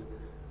about with.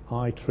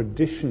 I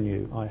tradition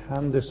you, I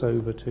hand this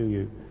over to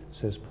you,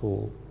 says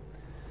Paul.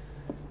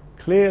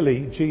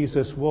 Clearly,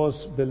 Jesus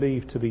was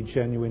believed to be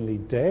genuinely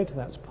dead.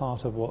 That's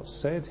part of what's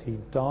said. He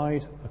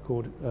died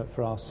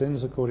for our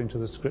sins according to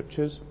the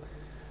Scriptures.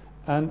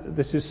 And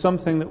this is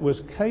something that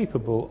was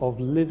capable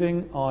of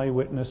living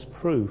eyewitness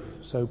proof.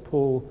 So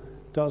Paul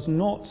does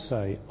not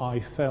say,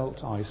 I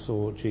felt I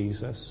saw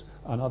Jesus,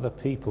 and other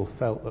people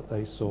felt that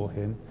they saw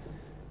him.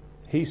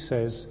 He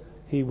says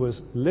he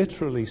was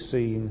literally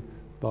seen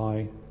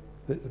by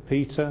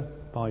Peter,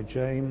 by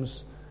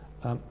James,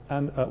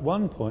 and at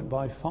one point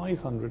by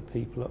 500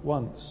 people at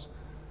once,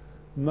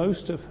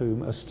 most of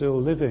whom are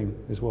still living,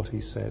 is what he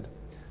said.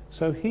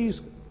 So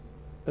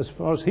as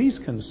far as he's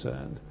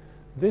concerned,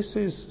 this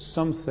is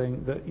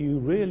something that you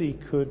really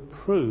could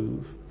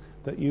prove,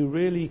 that you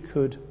really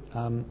could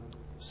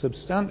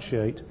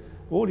substantiate.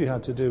 All you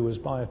had to do was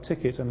buy a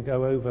ticket and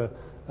go over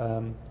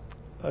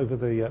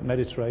the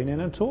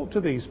Mediterranean and talk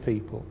to these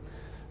people.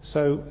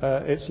 So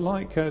it's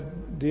like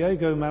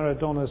Diego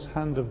Maradona's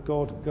Hand of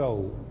God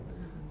goal,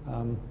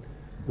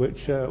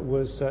 which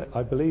was,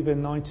 I believe,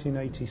 in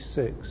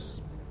 1986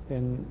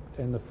 in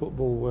the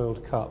Football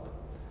World Cup.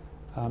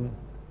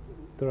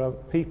 There are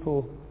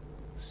people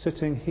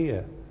sitting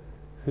here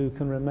who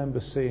can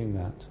remember seeing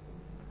that.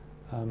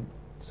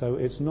 So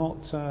it's not,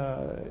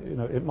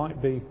 it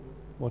might be,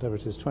 whatever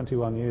it is,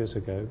 21 years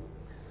ago,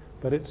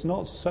 but it's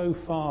not so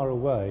far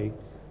away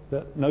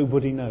that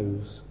nobody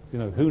knows.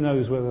 Who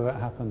knows whether that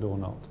happened or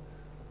not?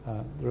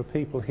 There are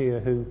people here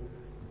who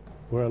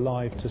were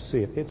alive to see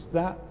it. It's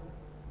that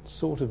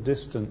sort of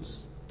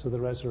distance to the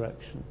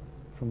resurrection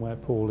from where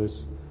Paul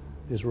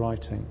is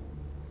writing.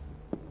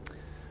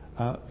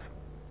 A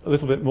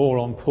little bit more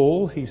on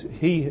Paul.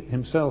 He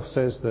himself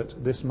says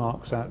that this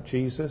marks out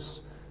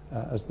Jesus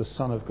as the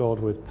Son of God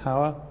with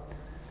power.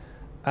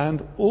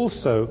 And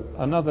also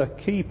another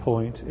key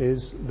point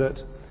is that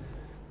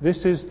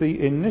this is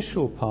the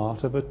initial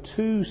part of a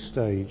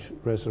two-stage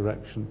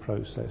resurrection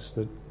process.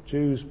 The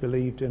Jews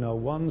believed in a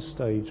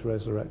one-stage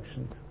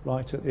resurrection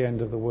right at the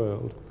end of the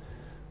world.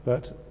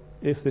 But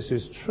if this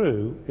is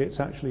true, it's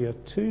actually a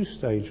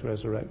two-stage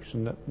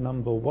resurrection. That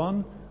number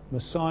one,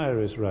 Messiah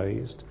is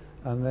raised,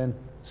 and then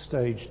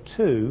stage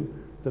two,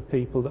 the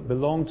people that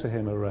belong to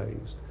him are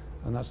raised.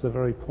 And that's the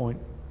very point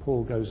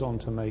Paul goes on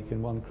to make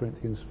in 1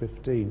 Corinthians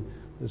 15.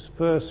 There's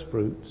first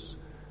fruits,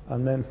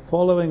 and then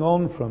following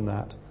on from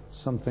that,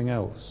 something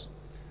else.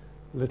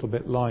 A little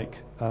bit like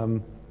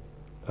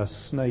a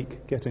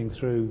snake getting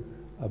through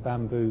a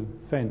bamboo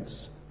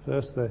fence.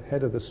 First the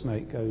head of the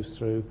snake goes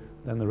through,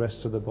 then the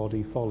rest of the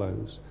body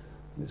follows.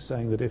 And it's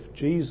saying that if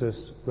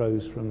Jesus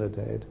rose from the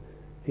dead,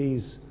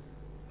 he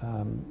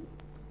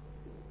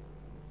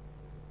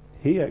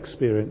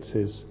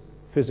experiences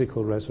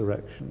physical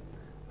resurrection,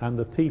 and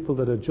the people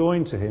that are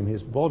joined to him,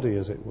 his body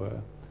as it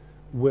were,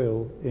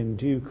 will in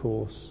due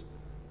course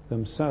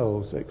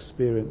themselves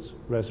experience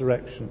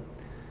resurrection.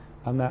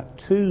 And that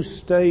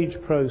two-stage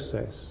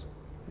process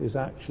is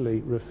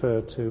actually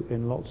referred to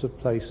in lots of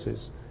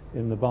places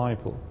in the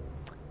Bible.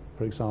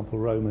 For example,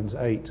 Romans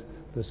 8,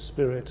 if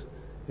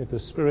the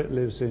Spirit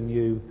lives in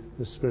you,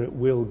 the Spirit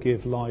will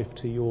give life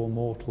to your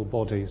mortal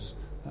bodies.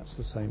 That's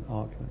the same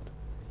argument.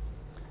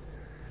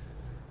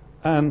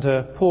 And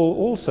Paul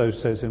also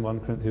says in 1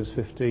 Corinthians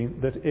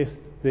 15 that if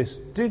this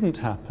didn't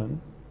happen,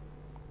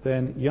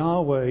 then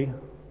Yahweh,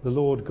 the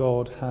Lord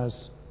God,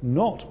 has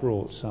not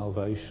brought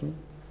salvation.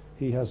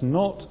 He has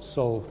not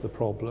solved the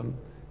problem.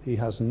 He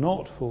has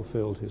not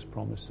fulfilled his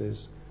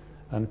promises.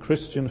 And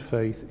Christian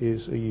faith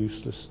is a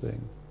useless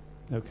thing.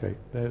 Okay,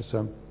 there's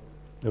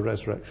the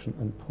resurrection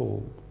and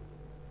Paul.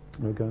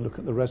 We're going to look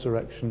at the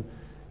resurrection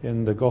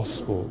in the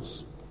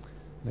Gospels.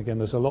 And again,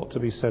 there's a lot to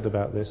be said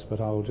about this,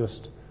 but I will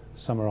just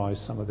summarise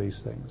some of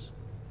these things.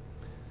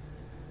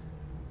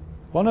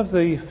 One of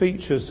the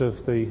features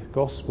of the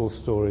Gospel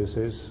stories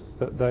is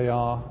that they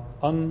are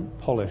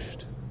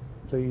unpolished.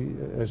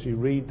 As you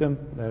read them,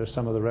 there are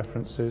some of the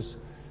references.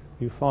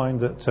 You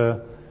find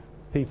that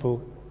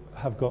people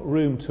have got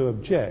room to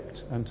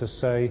object and to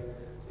say,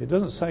 it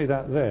doesn't say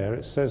that there,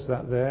 it says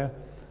that there.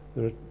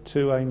 There are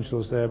two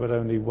angels there, but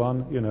only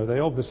one. They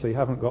obviously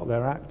haven't got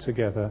their act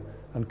together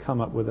and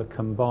come up with a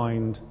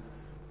combined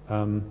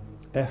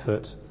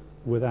effort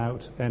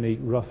without any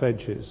rough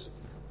edges.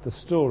 The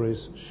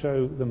stories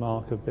show the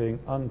mark of being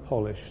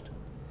unpolished.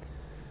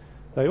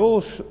 They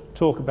all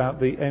talk about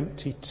the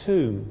empty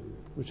tomb,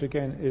 which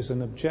again is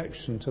an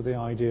objection to the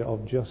idea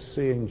of just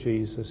seeing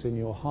Jesus in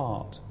your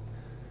heart.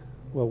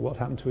 Well, what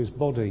happened to his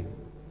body?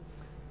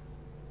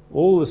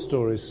 All the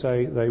stories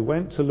say they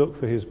went to look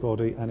for his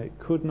body and it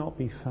could not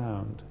be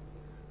found.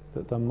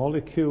 That the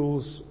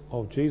molecules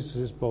of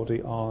Jesus'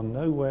 body are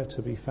nowhere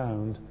to be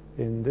found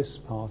in this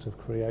part of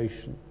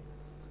creation.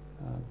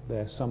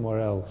 They're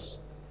somewhere else.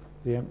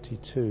 The empty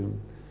tomb.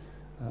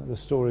 The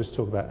stories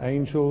talk about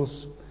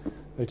angels.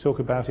 They talk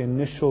about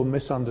initial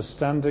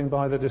misunderstanding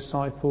by the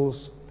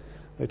disciples.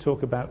 They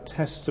talk about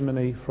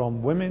testimony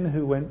from women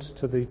who went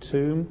to the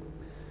tomb.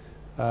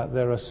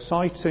 There are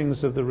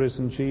sightings of the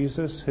risen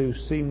Jesus who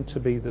seem to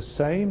be the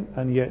same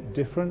and yet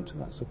different.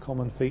 That's a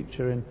common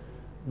feature in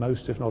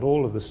most, if not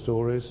all, of the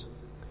stories.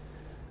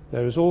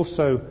 There is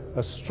also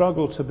a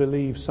struggle to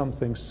believe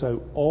something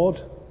so odd.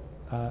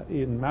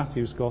 In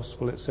Matthew's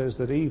Gospel it says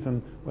that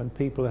even when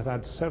people had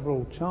had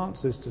several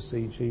chances to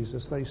see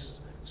Jesus,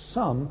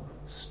 some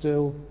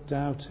still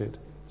doubted.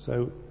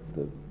 So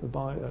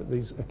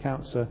these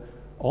accounts are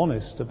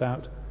honest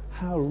about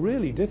how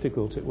really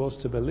difficult it was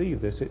to believe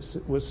this.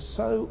 It was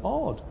so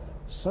odd,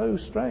 so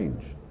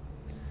strange.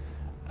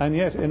 And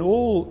yet in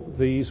all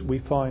these we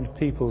find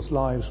people's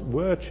lives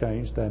were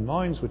changed, their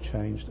minds were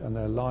changed, and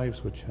their lives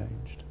were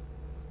changed.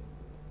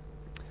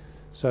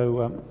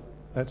 So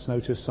let's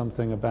notice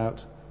something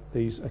about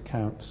these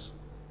accounts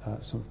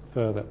some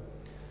further.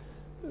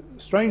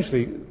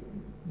 Strangely,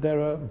 there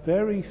are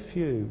very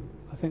few,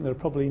 I think there are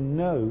probably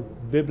no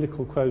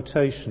biblical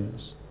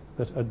quotations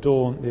that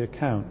adorn the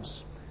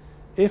accounts.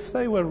 If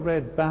they were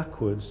read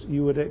backwards,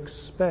 you would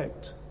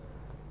expect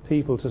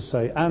people to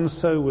say, and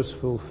so was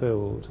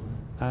fulfilled,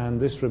 and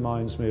this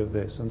reminds me of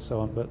this, and so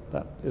on, but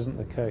that isn't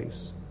the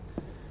case.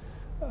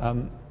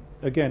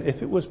 Again,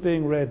 if it was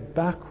being read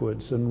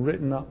backwards and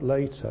written up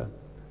later,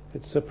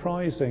 it's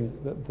surprising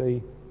that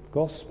the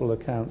Gospel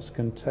accounts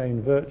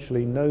contain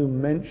virtually no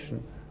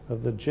mention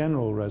of the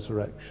general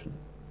resurrection.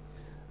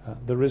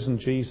 The risen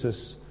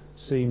Jesus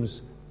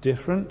seems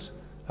different,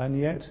 and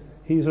yet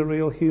he's a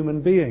real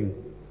human being.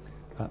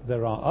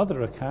 There are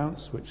other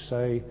accounts which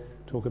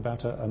talk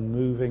about a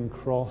moving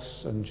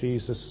cross and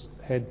Jesus'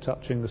 head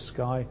touching the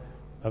sky,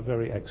 a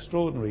very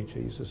extraordinary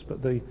Jesus,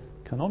 but the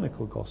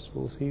canonical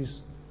Gospels,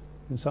 he's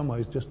in some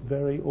ways just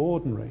very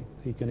ordinary.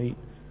 He can eat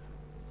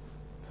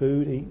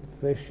food, eat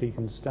fish, he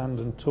can stand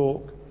and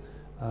talk.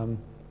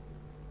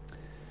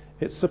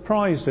 It's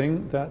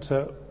surprising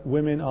that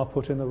women are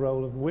put in the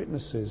role of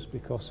witnesses,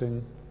 because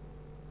in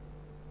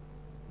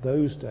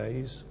those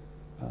days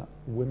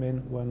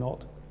women were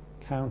not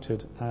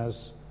counted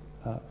as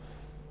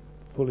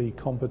fully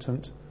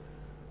competent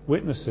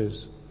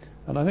witnesses.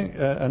 And I think,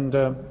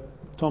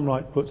 Tom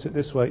Wright puts it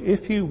this way: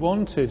 if you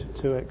wanted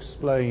to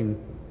explain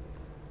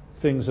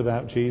things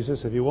about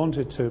Jesus, if you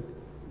wanted to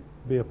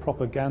be a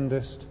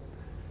propagandist,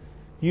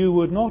 you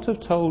would not have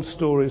told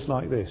stories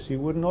like this. You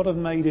would not have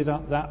made it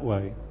up that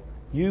way.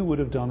 You would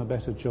have done a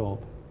better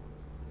job.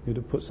 You'd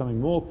have put something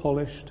more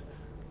polished,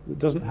 that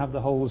doesn't have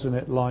the holes in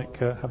it, like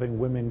having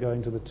women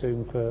going to the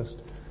tomb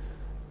first,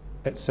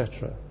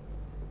 etc.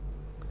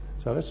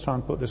 So let's try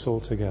and put this all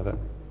together.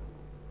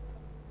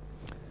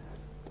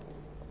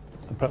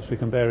 And perhaps we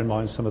can bear in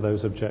mind some of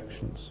those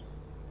objections.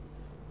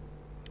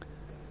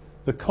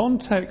 The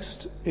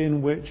context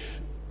in which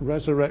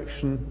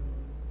resurrection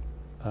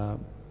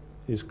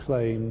is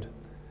claimed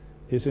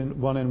is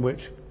one in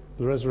which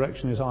the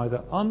resurrection is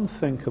either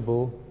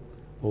unthinkable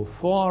or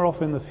far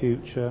off in the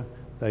future.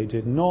 They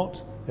did not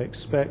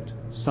expect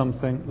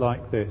something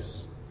like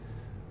this.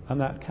 And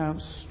that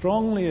counts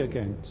strongly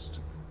against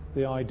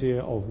the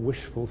idea of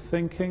wishful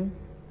thinking,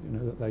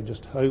 that they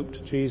just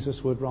hoped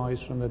Jesus would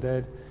rise from the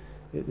dead.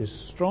 It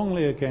is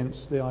strongly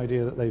against the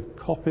idea that they've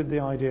copied the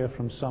idea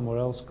from somewhere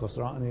else, because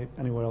there aren't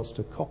anywhere else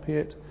to copy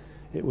it.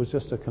 It was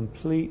just a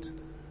complete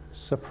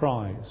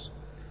surprise.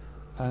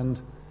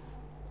 And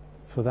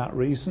for that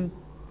reason,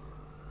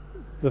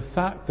 the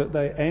fact that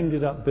they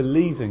ended up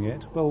believing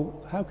it,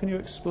 well, how can you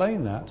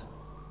explain that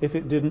if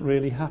it didn't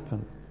really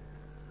happen?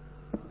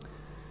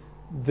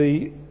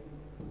 The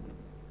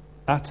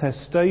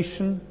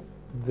attestation,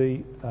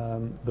 the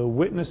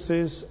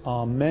witnesses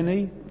are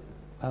many,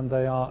 and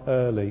they are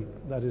early.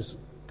 That is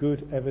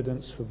good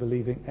evidence for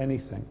believing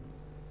anything.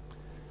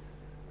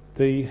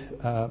 The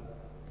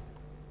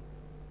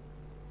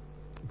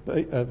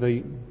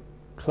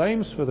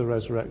claims for the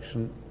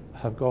resurrection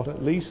have got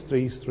at least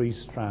three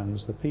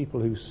strands: the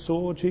people who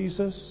saw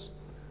Jesus,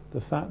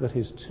 the fact that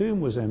his tomb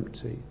was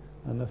empty,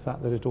 and the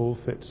fact that it all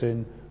fits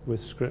in with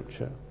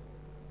Scripture.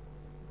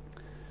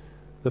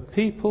 The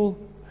people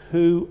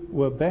who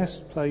were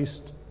best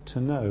placed to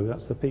know,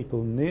 that's the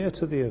people near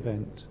to the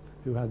event,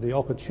 who had the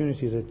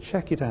opportunity to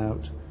check it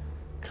out,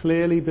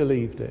 clearly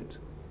believed it.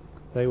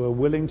 They were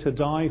willing to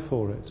die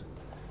for it.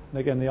 And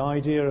again, the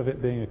idea of it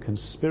being a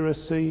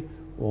conspiracy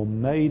or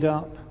made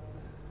up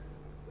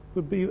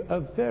would be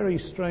a very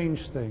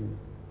strange thing,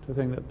 to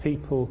think that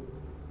people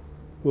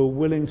were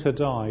willing to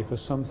die for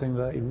something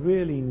that they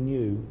really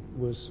knew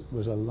was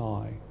a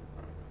lie.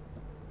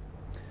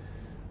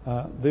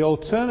 The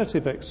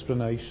alternative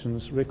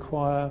explanations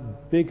require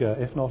bigger,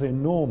 if not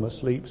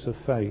enormous, leaps of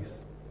faith.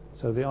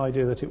 So the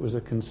idea that it was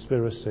a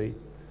conspiracy,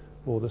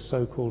 or the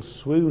so-called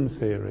swoon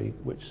theory,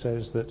 which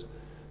says that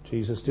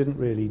Jesus didn't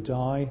really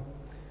die,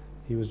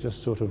 he was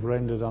just sort of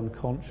rendered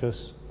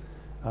unconscious,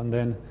 and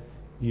then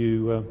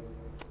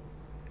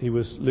he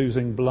was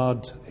losing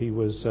blood, he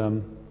was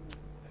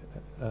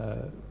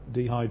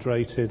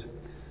dehydrated,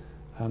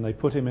 and they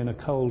put him in a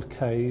cold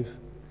cave,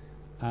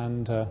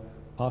 and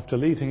after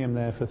leaving him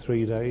there for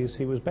 3 days,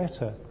 he was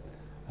better,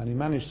 and he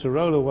managed to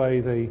roll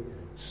away the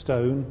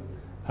stone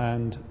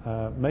and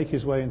make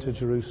his way into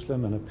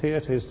Jerusalem and appear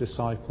to his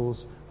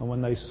disciples. And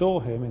when they saw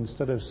him,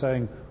 instead of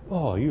saying,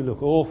 "Oh, you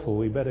look awful,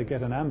 we better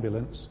get an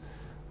ambulance,"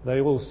 they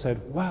all said,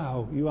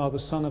 "Wow, you are the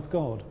Son of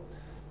God."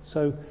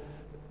 So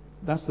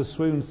that's the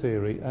swoon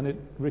theory, and it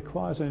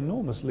requires an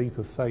enormous leap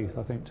of faith,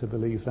 I think, to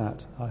believe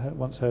that. I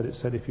once heard it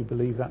said, if you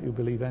believe that, you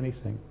believe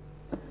anything.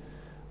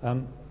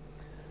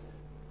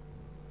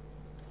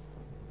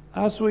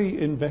 As we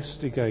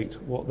investigate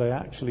what they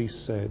actually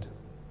said,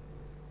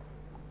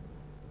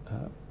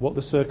 what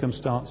the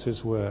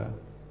circumstances were,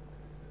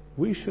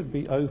 we should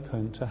be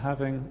open to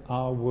having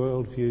our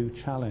worldview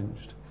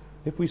challenged.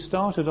 If we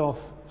started off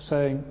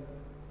saying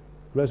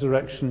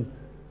resurrection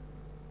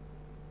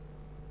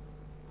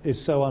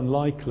is so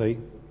unlikely,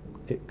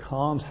 it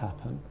can't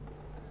happen,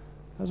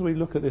 as we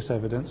look at this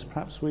evidence,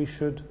 perhaps we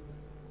should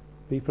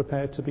be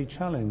prepared to be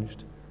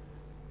challenged.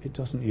 It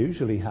doesn't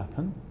usually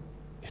happen.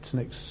 It's an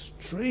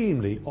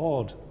extremely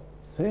odd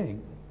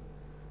thing.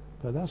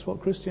 But that's what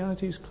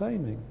Christianity is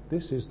claiming.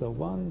 This is the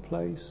one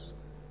place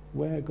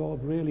where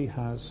God really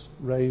has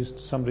raised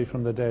somebody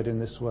from the dead in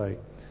this way.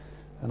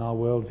 And our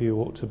worldview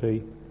ought to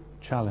be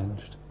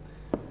challenged.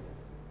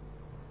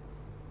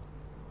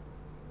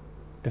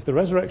 If the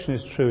resurrection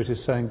is true, it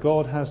is saying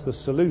God has the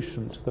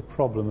solution to the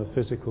problem of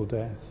physical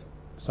death.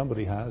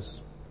 Somebody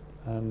has.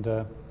 And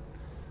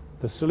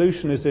The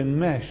solution is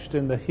enmeshed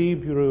in the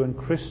Hebrew and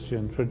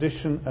Christian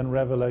tradition and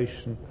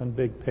revelation and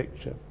big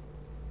picture.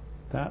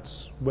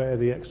 That's where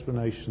the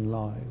explanation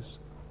lies.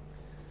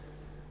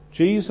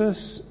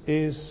 Jesus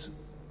is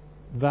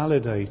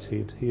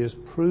validated. He is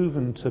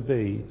proven to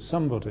be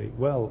somebody,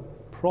 well,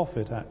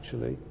 prophet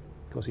actually,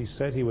 because he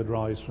said he would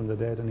rise from the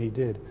dead, and he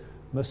did.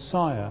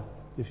 Messiah,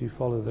 if you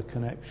follow the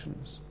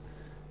connections.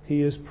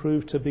 He is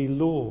proved to be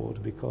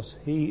Lord because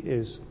he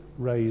is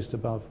raised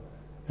above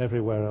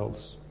everywhere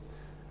else.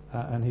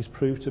 And he's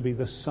proved to be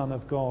the Son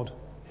of God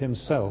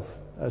himself,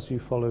 as you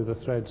follow the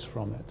threads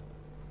from it.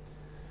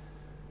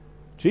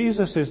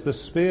 Jesus is the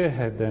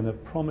spearhead then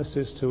of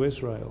promises to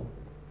Israel,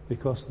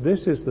 because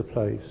this is the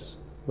place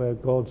where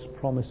God's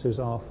promises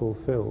are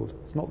fulfilled.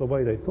 It's not the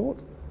way they thought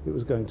it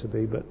was going to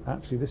be, but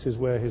actually this is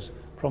where his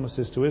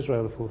promises to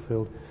Israel are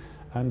fulfilled.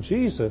 And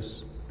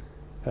Jesus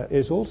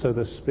is also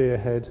the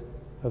spearhead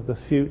of the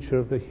future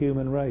of the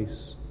human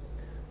race.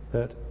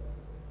 That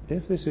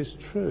if this is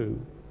true,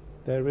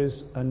 there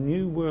is a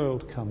new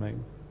world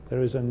coming,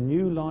 there is a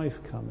new life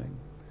coming,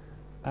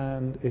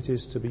 and it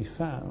is to be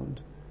found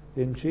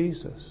in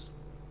Jesus.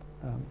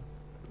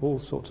 All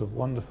sorts of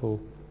wonderful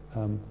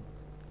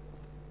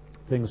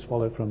things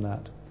follow from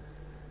that.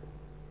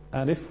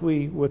 And if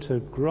we were to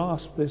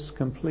grasp this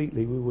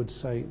completely, we would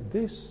say,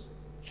 this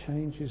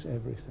changes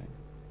everything.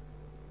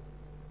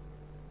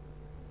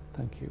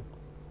 Thank you.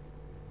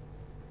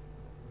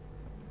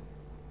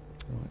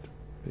 Right,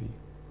 B.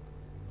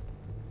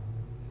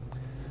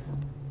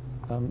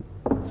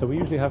 So we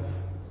usually have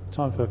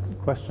time for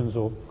questions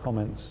or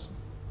comments.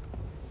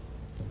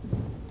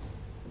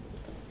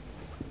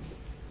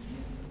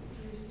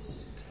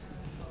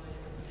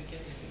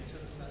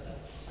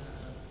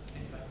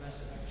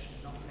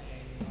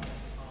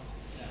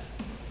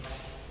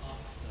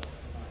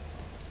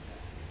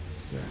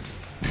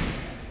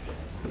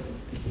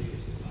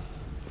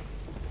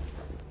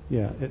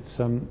 Yeah, it's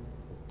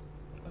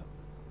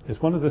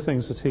one of the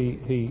things that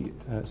he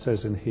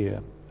says in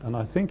here, and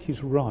I think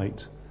he's right.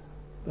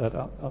 That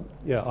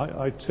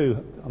I too,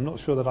 I'm not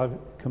sure that I've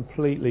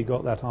completely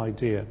got that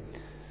idea,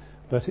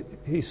 but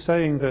he's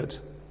saying that,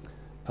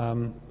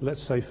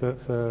 let's say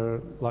for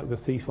like the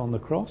thief on the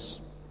cross,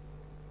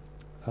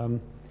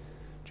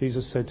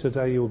 Jesus said,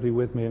 "Today you will be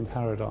with me in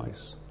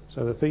paradise."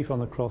 So the thief on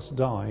the cross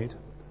died,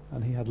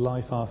 and he had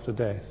life after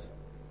death.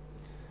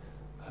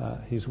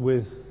 He's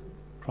with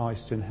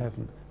Christ in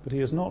heaven, but he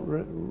is not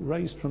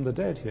raised from the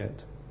dead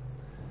yet.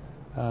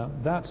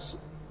 That's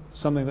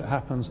something that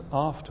happens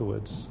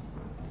afterwards.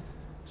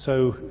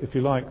 So, if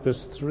you like,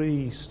 there's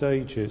 3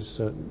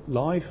 stages: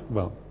 life,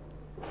 well,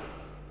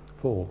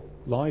 4: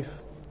 life,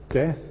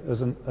 death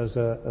as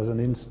an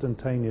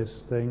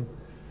instantaneous thing,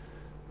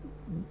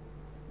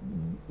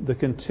 the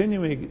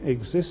continuing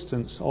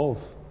existence of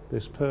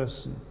this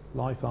person,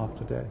 life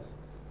after death,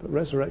 but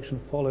resurrection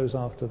follows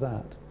after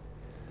that.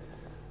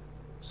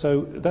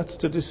 So that's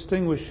to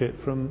distinguish it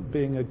from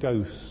being a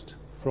ghost,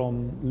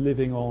 from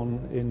living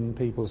on in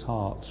people's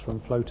hearts, from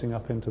floating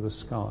up into the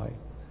sky.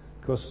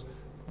 Because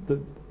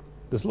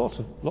there's lots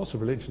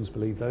of religions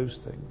believe those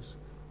things,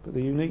 but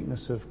the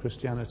uniqueness of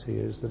Christianity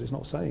is that it's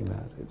not saying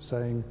that. It's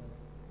saying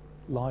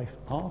life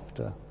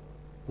after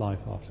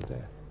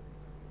death.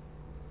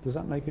 Does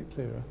that make it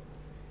clearer?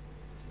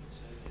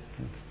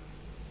 Yeah.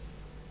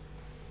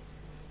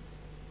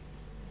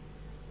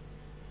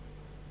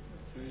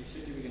 So you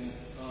said you were going to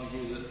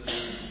argue that the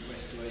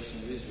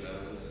restoration of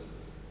Israel was...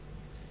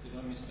 Did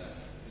I miss that?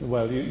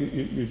 Well,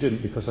 you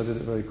didn't, because I did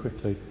it very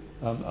quickly.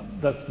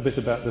 That's the bit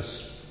about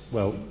this.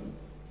 Well,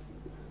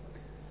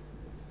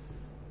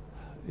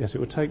 yes, it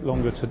would take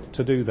longer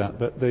to do that,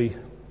 but when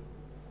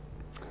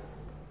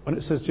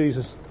it says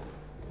Jesus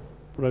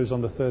rose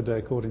on the 3rd day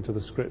according to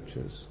the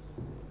Scriptures,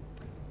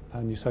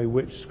 and you say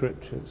which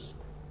Scriptures,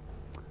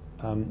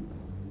 I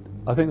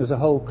think there's a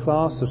whole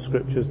class of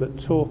Scriptures that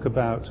talk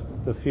about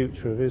the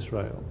future of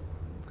Israel,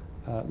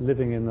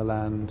 living in the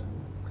land,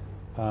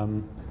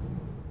 the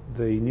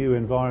new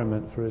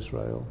environment for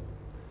Israel,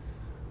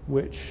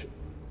 which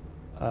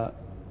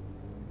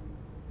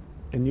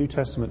in New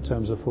Testament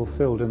terms are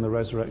fulfilled in the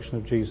resurrection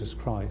of Jesus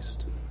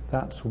Christ.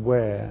 That's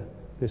where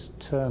this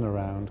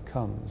turnaround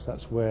comes.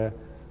 That's where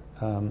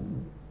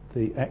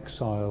the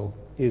exile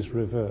is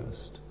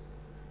reversed.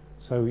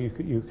 So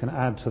you can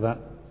add to that,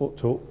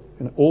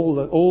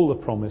 all the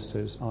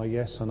promises are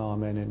yes and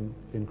amen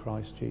in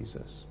Christ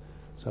Jesus.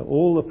 So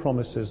all the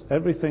promises,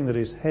 everything that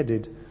is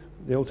headed,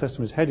 the Old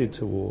Testament is headed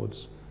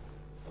towards,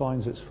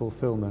 finds its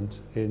fulfillment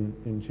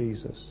in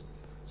Jesus.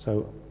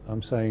 So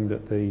I'm saying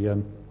that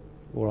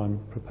I'm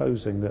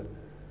proposing that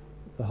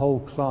the whole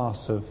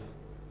class of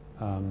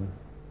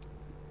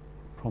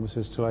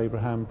promises to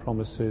Abraham,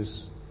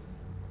 promises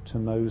to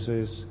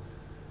Moses,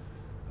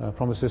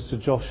 promises to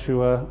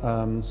Joshua,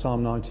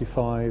 Psalm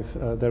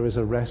 95, there is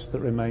a rest that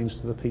remains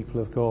to the people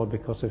of God,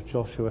 because if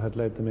Joshua had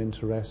led them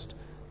into rest,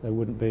 there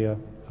wouldn't be a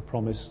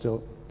promise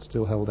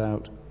still held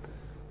out.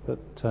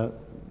 That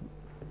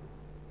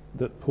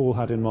Paul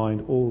had in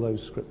mind all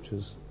those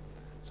scriptures.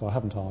 So I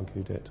haven't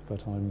argued it,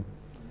 but I'm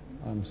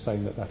I'm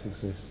saying that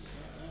exists.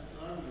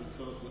 I would have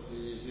thought that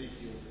the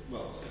Ezekiel,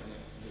 well, certainly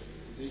the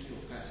Ezekiel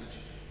passage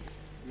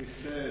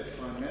referred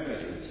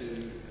primarily to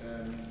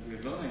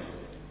revival,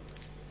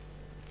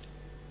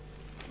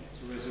 not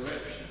to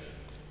resurrection.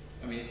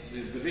 I mean,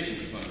 the vision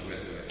is one of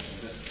resurrection,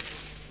 but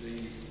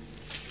it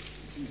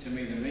seems to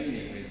me the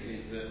meaning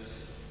is that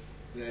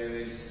there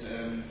is,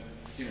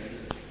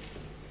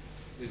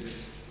 there's this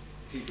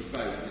heap of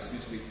bones that's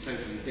meant to be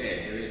totally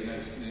dead. There is no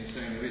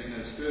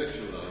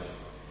spiritual life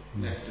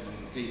left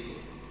among the people.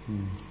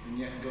 And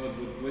yet God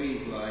would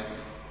breathe life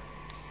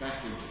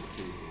back into the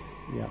people.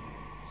 Yeah.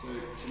 So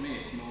to me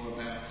it's more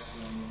about,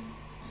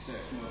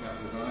 it's more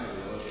about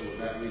revival or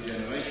about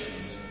regeneration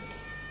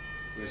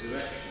than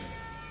resurrection.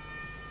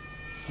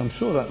 I'm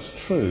sure that's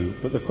true,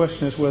 but the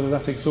question is whether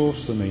that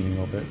exhausts the meaning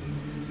of it,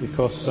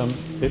 because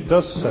it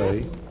does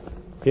say,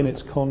 in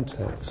its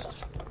context,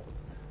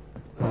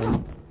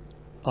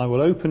 I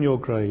will open your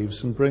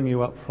graves and bring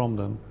you up from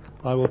them.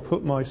 I will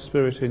put my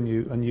spirit in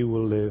you and you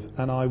will live,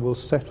 and I will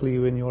settle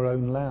you in your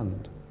own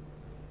land.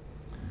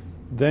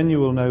 Then you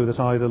will know that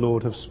I, the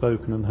Lord, have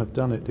spoken and have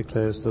done it,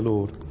 declares the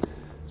Lord.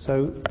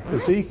 So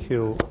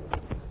Ezekiel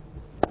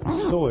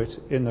saw it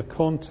in the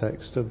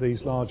context of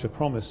these larger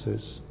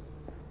promises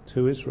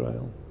to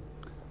Israel.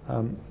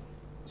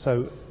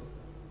 So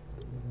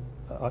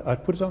I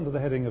put it under the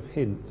heading of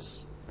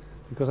hints,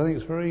 because I think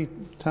it's very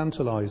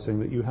tantalising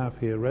that you have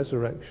here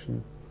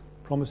resurrection,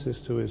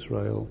 promises to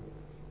Israel,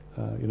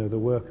 the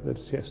work that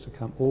is yet to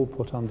come, all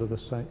put under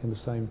in the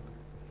same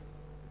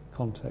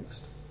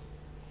context.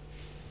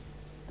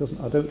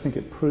 I don't think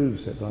it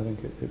proves it, but I think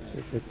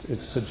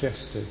it's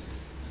suggestive.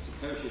 I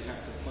suppose you'd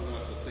have to follow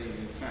up the theme,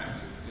 in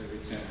fact, of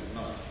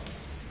eternal life,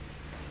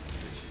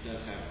 which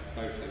does have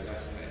both those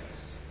aspects.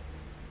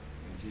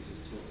 When Jesus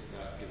talks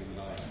about giving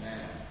life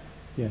now.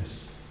 Yes.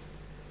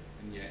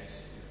 And yet,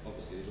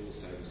 obviously, it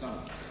also, in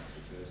some sense,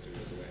 refers to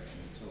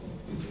resurrection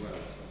as well.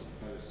 So I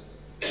suppose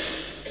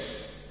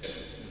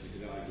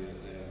you could argue that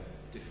they are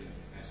different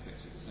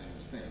aspects of the same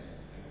thing,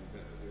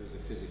 but there is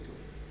a physical.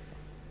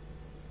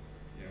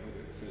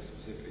 Whether it refers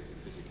specifically to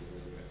physical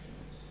resurrection.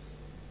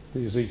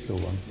 The Ezekiel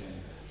one.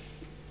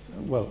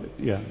 Yeah. Well,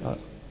 yeah.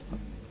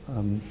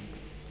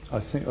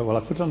 I think. Well, I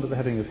put it under the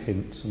heading of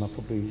hints, and I'll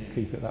probably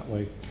keep it that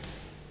way.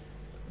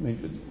 I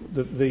mean,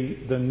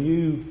 the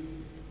new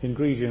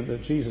ingredient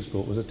that Jesus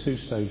brought was a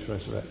two-stage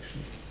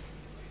resurrection,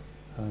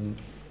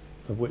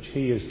 of which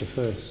he is the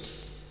first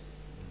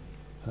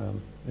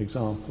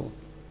example,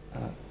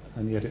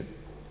 and yet it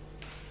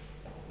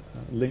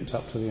linked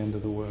up to the end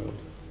of the world.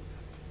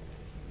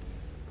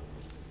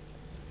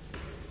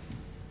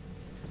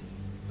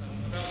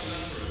 About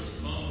Lazarus,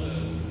 Martha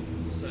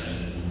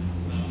said,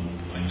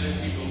 I know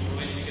he will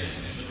rise again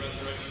in the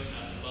resurrection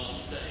at the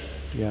last day.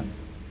 Yeah.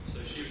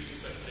 So she was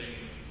expecting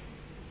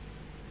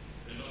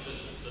not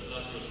just that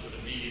Lazarus would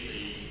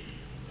immediately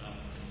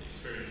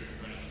experience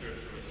the kind of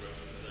spiritual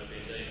resurrection, but there'll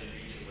be a day in the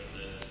future when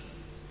there's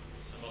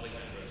some other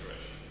kind of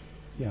resurrection.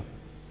 Yeah.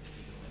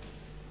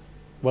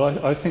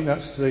 Well, I think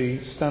that's the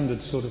standard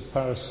sort of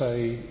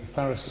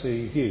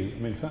Pharisee view. I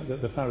mean, in fact,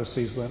 that the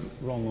Pharisees weren't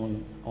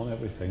wrong on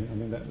everything. I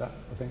mean,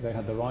 I think they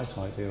had the right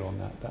idea on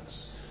that.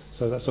 That's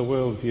a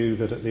worldview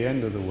that at the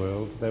end of the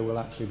world there will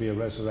actually be a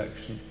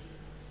resurrection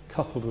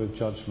coupled with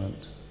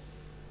judgment,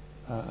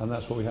 and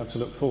that's what we have to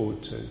look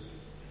forward to.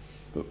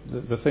 But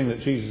the thing that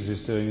Jesus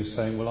is doing is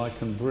saying, well, I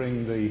can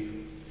bring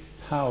the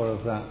power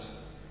of that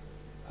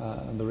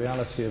and the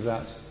reality of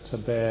that to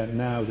bear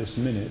now, this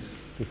minute,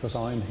 because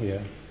I'm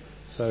here.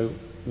 So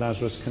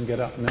Lazarus can get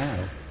up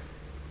now.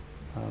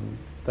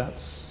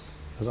 That's,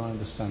 as I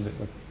understand it,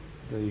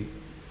 the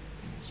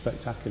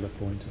spectacular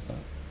point of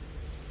that.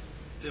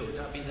 Phil, would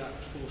that be that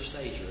fourth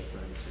stage you're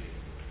referring to?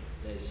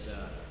 There's,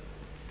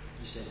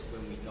 you said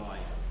when we die,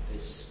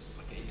 there's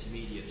like an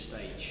intermediate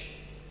stage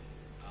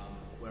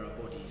where our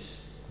bodies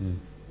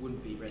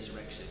wouldn't be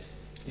resurrected.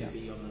 It would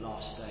be on the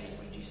last day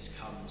when Jesus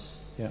comes.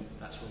 Yeah.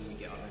 That's when we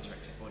get our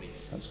resurrected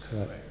bodies. That's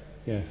correct.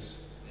 Yes.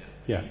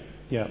 Yeah.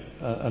 Yeah.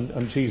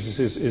 And Jesus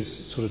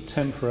is sort of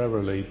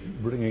temporarily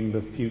bringing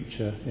the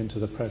future into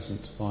the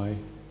present by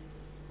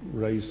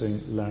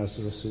raising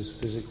Lazarus'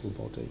 physical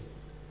body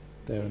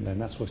there and then.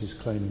 That's what he's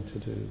claiming to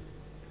do.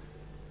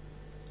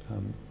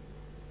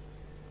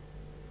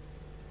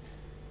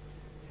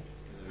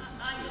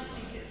 I just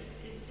think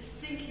it's just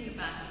thinking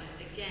about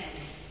it again,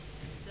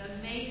 the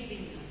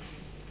amazingness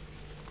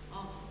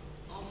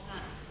of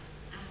that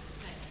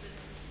aspect that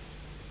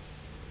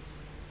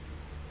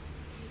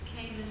he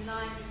came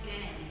alive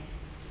again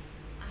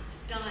after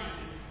dying.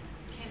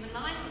 He came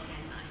alive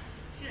again.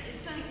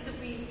 It's something that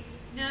we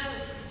know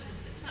as Christians,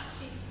 but to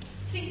actually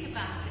think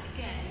about it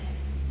again,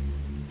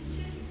 it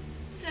is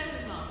so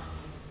remarkable.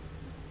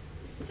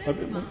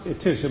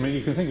 It is. I mean,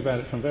 you can think about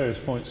it from various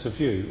points of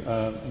view.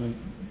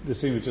 The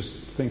thing of just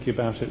thinking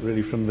about it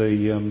really from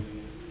the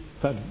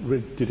fact,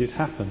 did it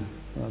happen?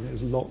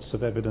 There's lots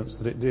of evidence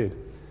that it did.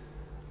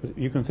 But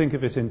you can think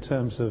of it in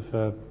terms of,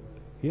 the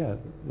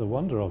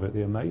wonder of it,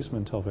 the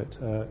amazement of it,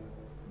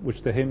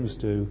 which the hymns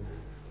do.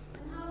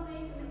 And how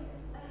amazing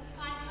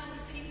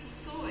 500 people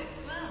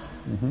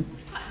Mhm.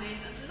 I mean,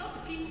 there's a lot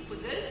of people for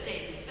those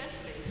days,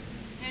 especially.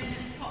 And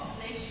the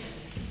population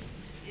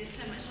is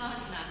so much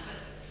larger now, but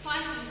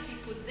 500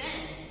 people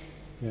then.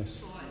 Yes.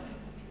 For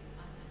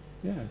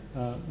Yeah.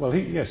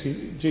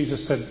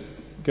 Jesus said,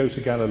 "Go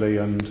to Galilee,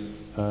 and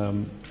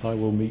I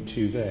will meet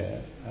you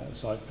there."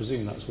 So I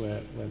presume that's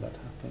where that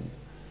happened.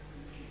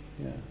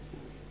 Yeah.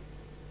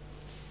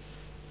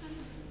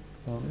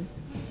 Pardon?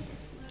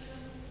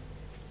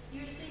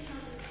 You're saying how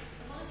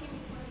a lot of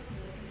people point to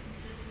the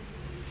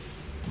inconsistencies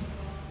in the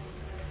Gospels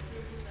as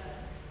proof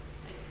that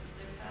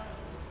they're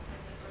fallible,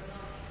 that are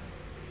not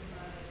written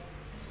by,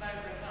 inspired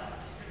by God,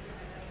 written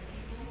by other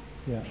people,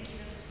 Yeah.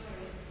 making up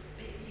stories.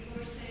 But you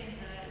were saying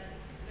that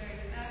the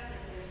very fact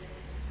that there's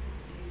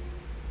inconsistencies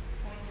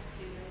points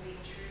to them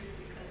being true,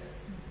 because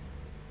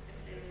if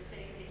they were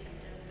fake, they tend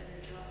to have a better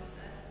job. Is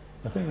that?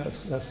 I think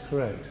that's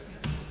correct.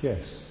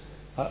 Yes.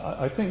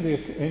 I think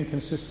the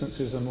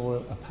inconsistencies are more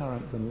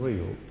apparent than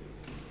real.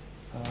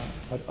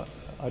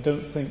 I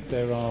don't think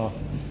there are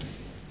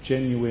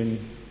genuine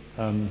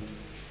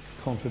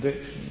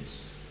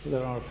contradictions, but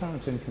there are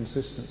apparent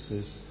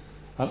inconsistencies.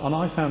 And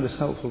I found this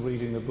helpful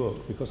reading the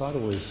book, because I'd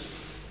always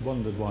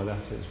wondered why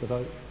that is.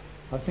 But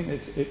I think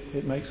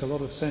it makes a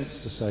lot of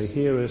sense to say,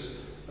 here is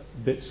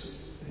bits,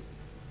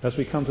 as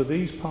we come to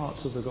these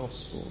parts of the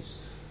Gospels,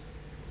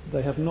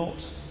 they have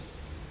not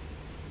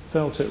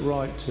felt it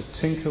right to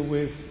tinker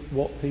with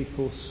what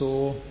people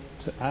saw,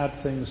 to add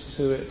things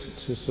to it,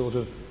 to sort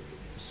of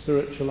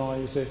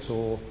spiritualize it,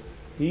 or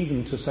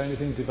even to say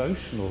anything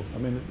devotional. I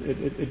mean,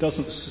 it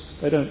doesn't.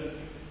 They don't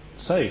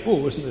say,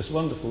 "Oh, isn't this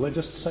wonderful?" They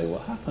just say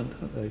what happened,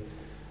 don't they?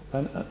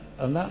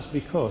 And that's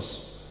because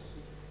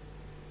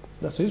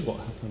that is what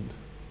happened.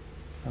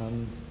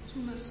 It's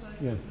almost like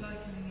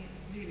likening it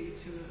really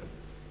to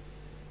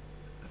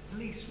a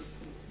police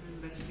report, an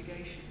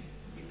investigation.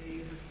 You know,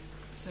 you have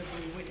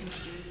several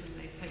witnesses and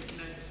they take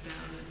notes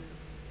down, and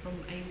from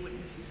a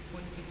witness's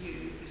point of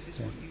view, this is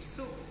what you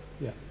saw.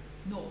 Yeah.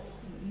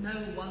 No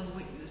one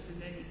witness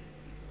in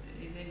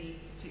any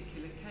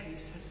particular case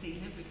has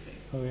seen everything.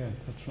 Oh yeah,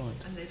 that's right.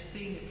 And they've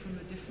seen it from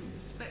a different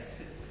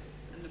perspective.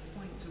 And the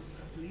point of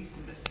a police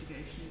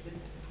investigation is then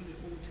to pull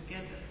it all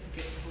together, to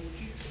get the whole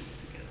jigsaw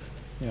together.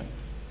 Yeah.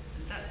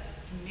 And that's,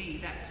 to me,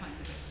 that kind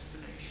of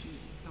explanation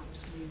helps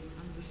me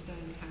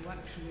understand how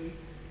actually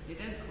they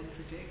don't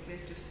contradict,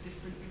 they're just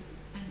different.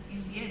 And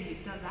in the end,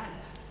 it does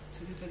add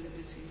to the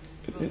validity.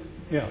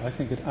 I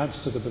think it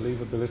adds to the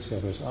believability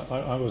of it.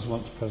 I was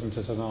once present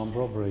at an armed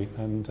robbery,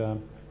 and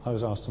I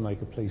was asked to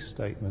make a police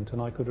statement,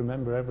 and I could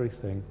remember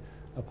everything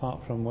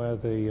apart from where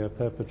the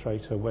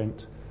perpetrator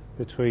went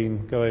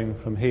between going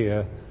from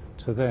here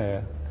to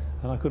there,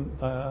 and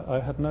I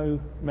had no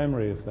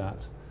memory of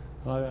that.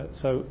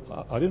 So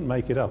I didn't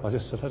make it up. I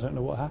just said, I don't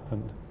know what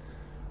happened.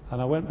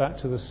 And I went back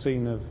to the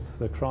scene of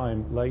the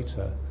crime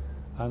later,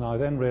 and I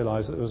then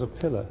realised that there was a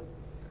pillar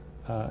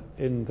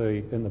in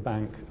the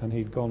bank, and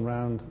he'd gone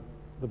round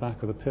the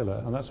back of the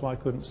pillar, and that's why I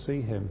couldn't see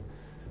him.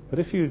 But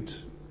if you'd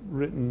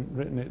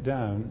written it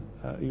down,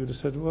 you would have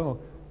said, well,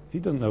 he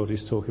doesn't know what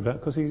he's talking about,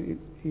 because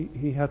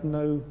he had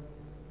no,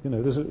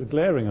 there's a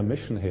glaring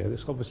omission here.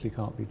 This obviously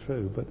can't be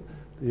true, but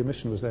the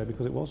omission was there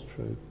because it was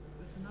true.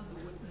 There's another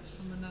witness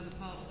from another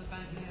part of the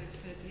bank there who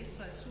said, yes,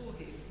 I saw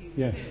him. He was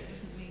Yes. there. It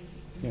doesn't mean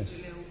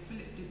immediately,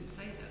 Philip didn't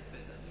say that,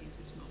 but that means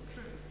it's not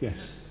true. Yes.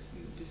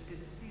 You just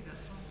didn't see that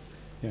part of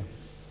it. Yeah.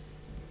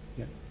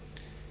 Yeah.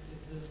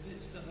 The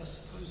bits that are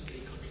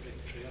supposedly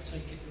contradictory, I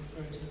take it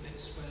referring to the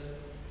bits where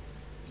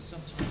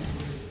sometimes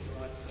we're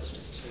the right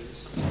person to,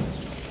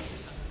 sometimes not.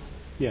 Is that right?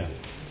 Yeah,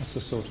 that's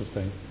the sort of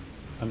thing.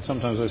 And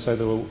sometimes they say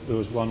there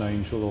was one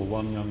angel or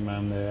one young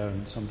man there,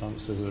 and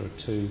sometimes it says there are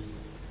two.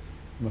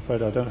 I'm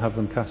afraid I don't have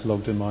them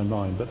catalogued in my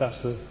mind, but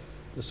that's the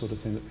sort of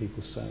thing that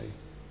people say.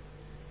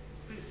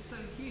 But it's so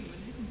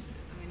human, isn't it?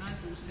 I mean,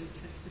 I've also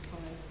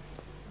testified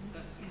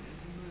that,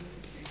 the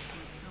murder case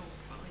myself,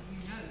 but you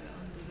know that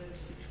under those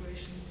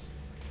situations,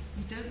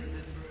 you don't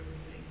remember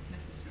everything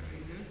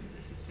necessarily. There isn't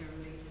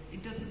necessarily,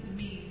 it doesn't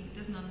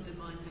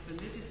undermine the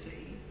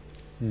validity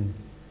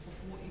of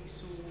what you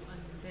saw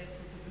and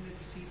therefore the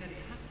validity that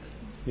it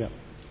happened. Yeah.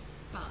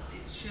 But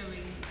it's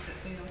showing that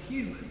they are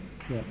human.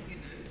 Yeah.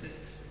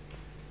 That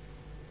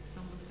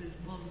someone says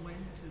one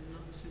went and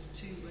another says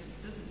two went.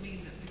 It doesn't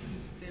mean that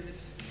because there is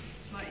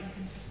slight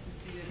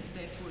inconsistency that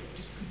therefore it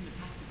just couldn't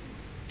have happened.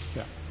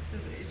 Yeah.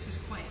 Does it? It's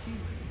just quite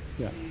human to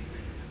Yeah. see it.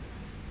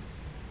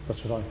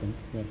 That's what I think.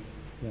 Yeah.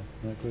 Yeah,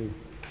 I agree.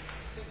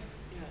 I think,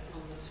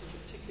 on the sort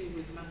of, particularly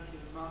with Matthew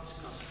and Mark's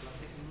Gospel, I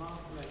think Mark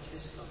wrote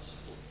his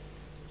Gospel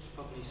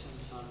probably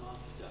sometime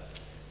after,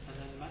 and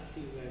then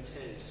Matthew wrote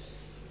his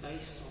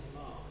based on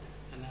Mark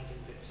and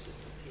adding bits that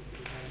people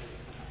remember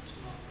that perhaps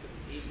Mark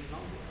couldn't, even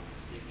longer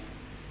after the event.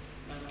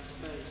 And I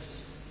suppose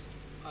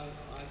I've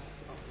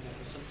often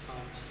noticed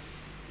sometimes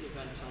the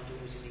events aren't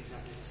always in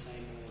exactly the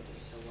same order,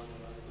 so one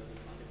or other of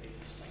them might have been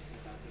mistaken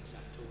about the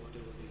exact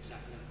order or the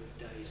exact number of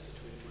days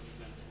between one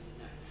event and the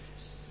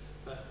next.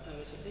 But there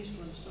was at least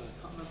one story, I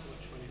can't remember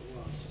which one it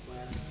was,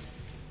 where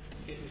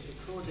it was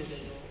recorded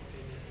in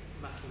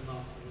Matthew,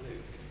 Mark and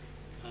Luke,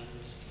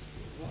 and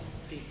what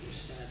people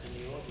said and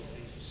the order of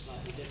things was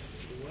slightly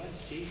different. The words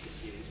Jesus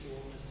used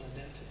were almost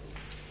identical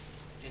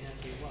in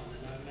every one.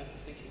 And I remember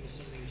thinking of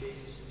something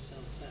Jesus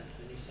himself said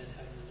when he said,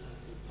 "Heaven and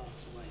earth will pass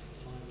away, but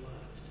my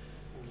words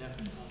will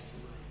never pass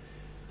away."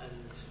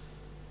 And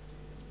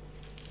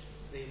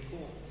the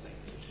important things,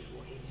 which is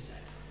what he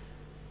said,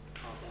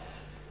 are there,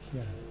 and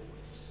Yeah. they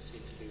always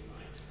seem to be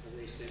right. At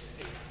least in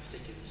that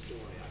particular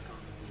story, I can't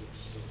remember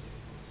which story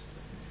it was.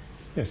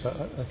 Yes,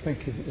 I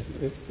think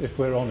if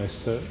we're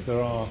honest,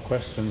 there are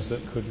questions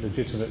that could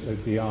legitimately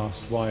be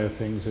asked. Why are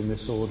things in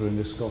this order in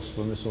this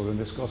gospel, and this order in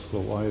this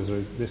gospel? Why is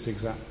there this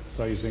exact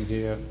phrasing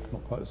here,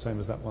 not quite the same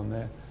as that one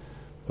there?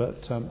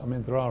 But I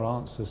mean, there are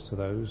answers to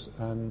those,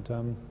 and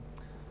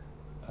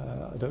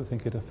I don't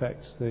think it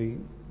affects the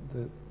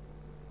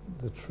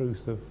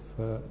truth of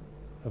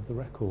the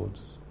records.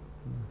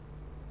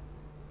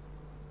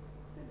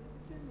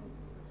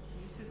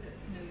 You said that,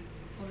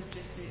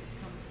 apologetics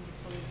come from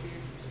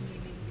apologians,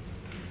 meaning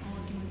an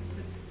argument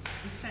for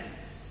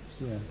defence of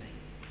something.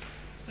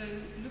 So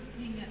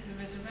looking at the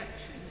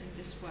resurrection in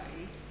this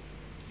way,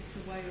 it's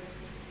a way of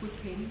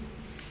equipping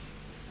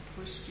a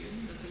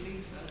Christian, a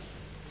believer,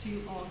 to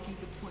argue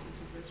the point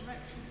of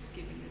resurrection. It's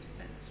giving the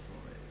defence for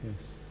it.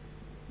 Yes.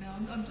 Now,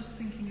 I'm just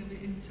thinking of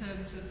it in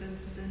terms of then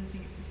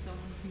presenting it to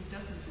someone who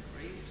doesn't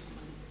agree, or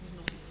someone who's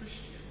not a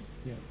Christian,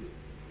 Yeah.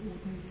 an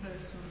ordinary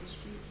person on the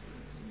street, for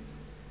instance.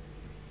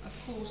 Of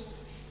course,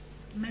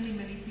 many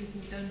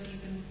people don't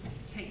even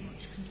take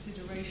much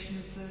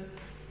consideration of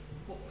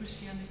what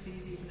Christianity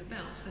is even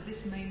about, so this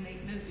may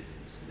make no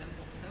difference to them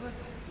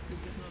whatsoever, because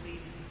they've not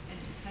even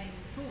entertained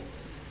thoughts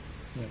on it.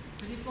 Yeah.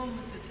 But if one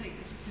were to take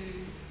this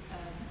to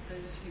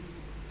those who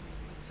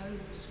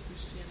oppose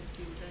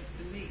Christianity or don't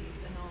believe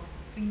and are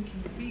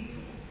thinking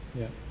people,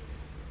 Yeah.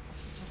 off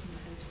the top of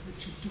my head,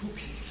 Richard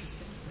Dawkins or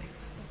something,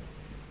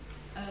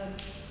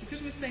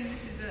 because we're saying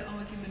this is an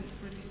argument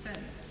for a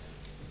defence,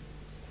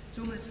 it's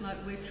almost like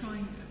we're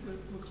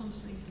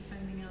constantly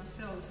defending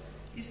ourselves.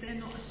 Is there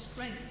not a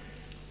strength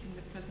in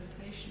the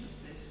presentation of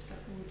this that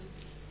would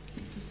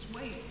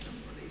persuade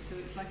somebody? So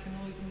it's like an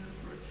argument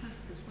for attack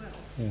as well.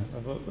 So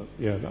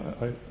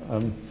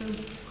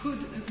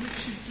could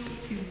Richard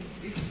Dawkins,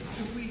 if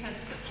we had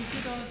such a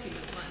good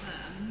argument like that,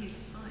 I mean he's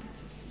a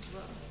scientist as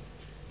well,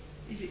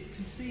 is it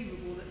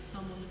conceivable that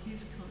someone of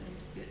his kind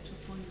get to a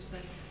point of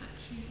saying,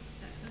 actually,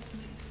 that does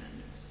make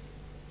sense,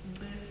 and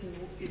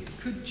therefore it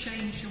could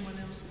change someone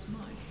else's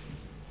mind?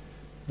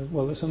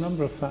 Well, there's a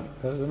number of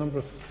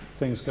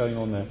things going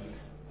on there.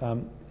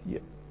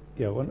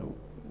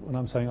 When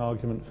I'm saying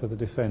argument for the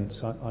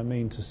defence, I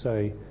mean to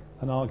say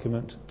an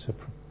argument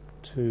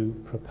to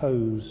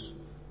propose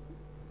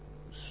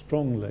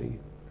strongly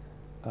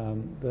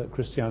that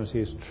Christianity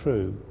is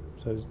true.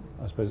 So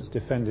I suppose it's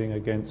defending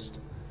against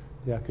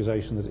the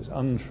accusation that it's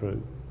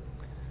untrue.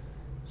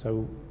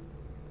 So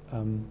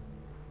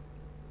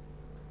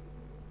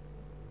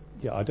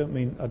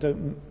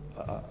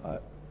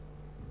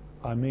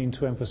I mean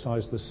to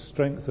emphasise the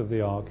strength of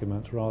the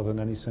argument rather than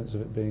any sense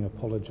of it being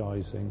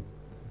apologising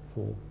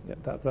for.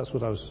 That's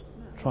what I was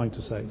trying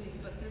to say.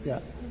 But there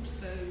is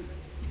also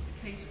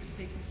a case for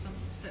taking some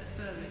step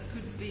further. It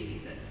could be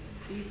that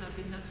we have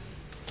enough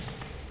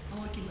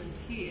argument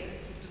here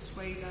to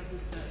persuade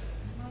others that,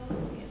 well,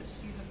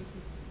 yes, you have a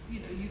good,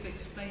 you've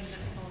explained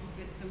that part of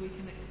it, so we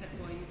can accept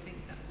why you think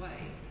that way.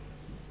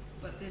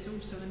 But there's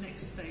also a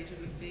next stage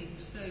of it being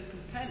so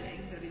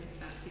compelling that in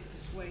fact it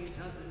persuades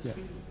others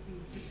who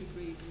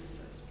disagreed in the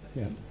first place.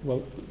 Yeah,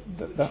 well,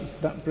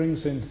 that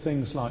brings in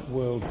things like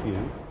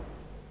worldview,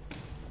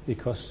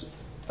 because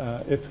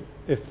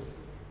if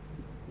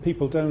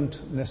people don't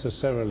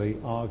necessarily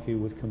argue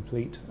with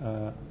complete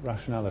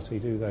rationality,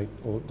 do they?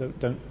 Or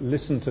don't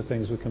listen to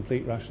things with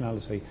complete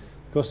rationality.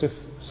 Because if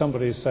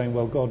somebody is saying,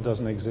 well, God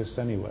doesn't exist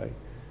anyway,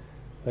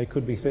 they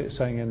could be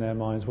saying in their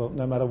minds, well,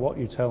 no matter what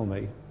you tell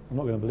me, I'm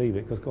not going to believe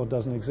it because God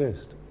doesn't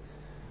exist.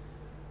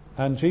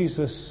 And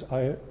Jesus,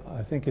 I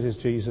think it is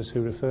Jesus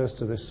who refers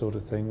to this sort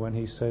of thing when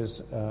he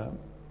says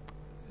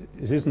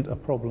it isn't a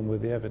problem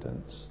with the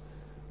evidence.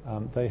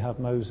 They have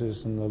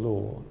Moses and the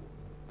law.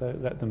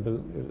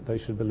 They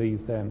should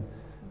believe them,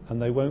 and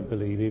they won't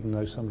believe even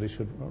though somebody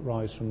should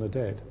rise from the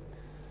dead.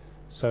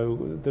 So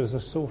there's a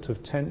sort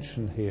of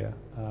tension here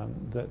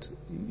that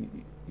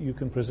you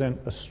can present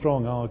a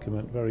strong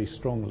argument very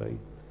strongly,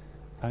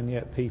 and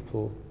yet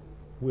people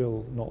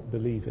will not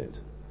believe it.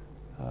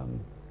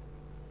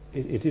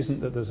 It isn't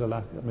that there's a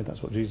lack. I mean,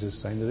 that's what Jesus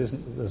is saying. It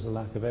isn't that there's a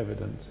lack of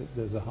evidence.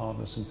 There's a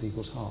hardness in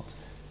people's hearts.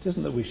 It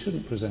isn't that we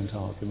shouldn't present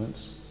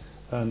arguments,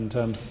 and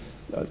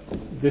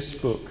this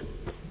book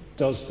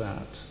does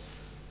that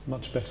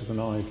much better than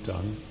I've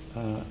done,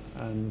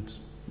 and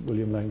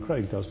William Lane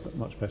Craig does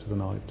much better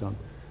than I've done.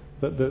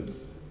 But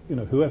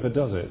whoever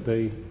does it,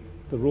 the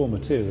raw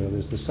material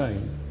is the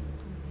same,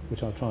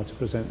 which I've tried to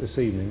present this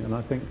evening, and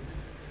I think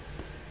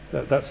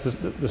that's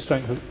the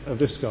strength of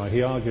this guy.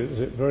 He argues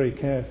it very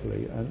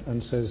carefully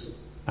and says,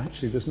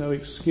 actually, there's no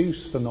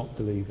excuse for not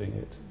believing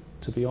it,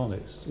 to be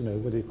honest.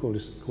 Whether you call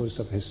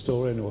yourself a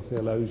historian or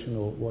theologian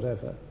or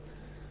whatever,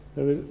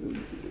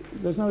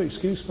 There's no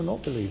excuse for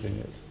not believing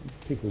it.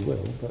 People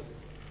will, but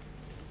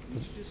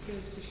Which just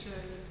goes to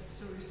show,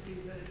 sorry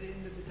Steve, that at the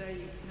end of the day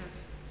you can have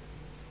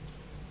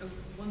a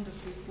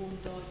wonderfully formed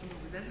argument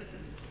with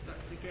evidence,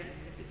 but again,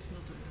 if it's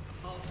not a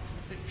hard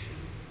conviction,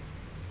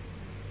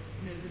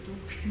 the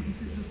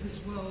Dawkinses of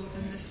this world,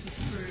 unless the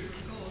Spirit of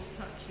God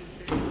touches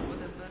it or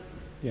whatever,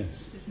 yes,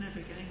 there's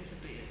never going to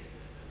be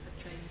a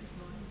change of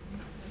mind in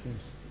that way. yes,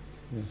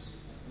 yes.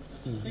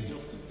 I think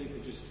often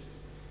people just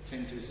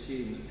tend to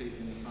assume that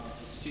people in the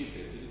past are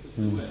stupid, but it was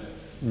the way.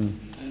 And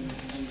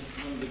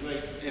one of the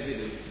great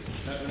evidence,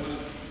 to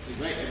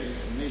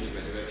me of the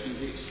resurrection is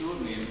the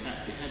extraordinary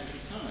impact it had at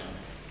the time.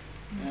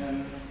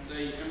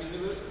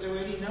 There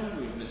were any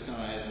number of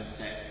messiahs and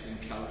sects and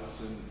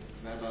cults and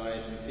rabbis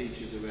and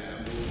teachers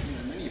around,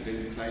 or many of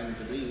whom claimed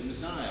to be the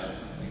Messiah or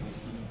something, or the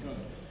Son of God.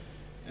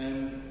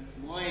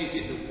 Why is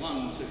it that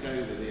one took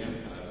over the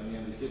empire and the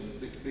others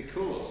didn't?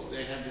 Because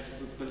they had this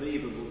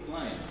believable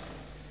claim,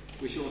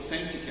 which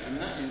authenticates,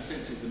 that in a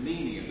sense is the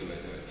meaning of the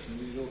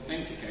resurrection, it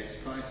authenticates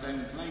Christ's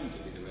own claim to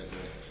be the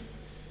resurrection.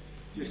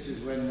 Just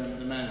as when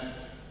the man's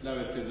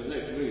lowered to the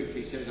roof,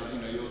 he says,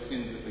 your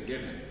sins are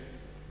forgiven.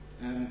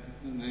 And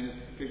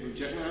then people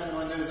object, well, how do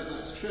I know that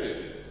that's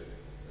true?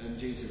 And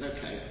Jesus says,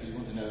 okay, you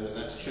want to know that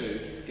that's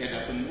true, get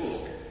up and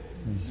walk.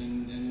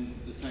 And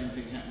the same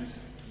thing happens,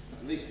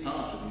 at least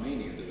part of the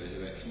meaning of the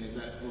resurrection is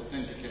that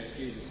authenticates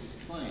Jesus'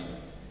 claim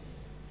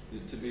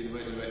to be the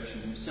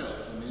resurrection himself.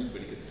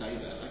 Anybody could say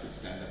that. I could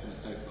stand up on a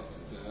soapbox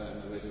and say, I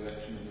am the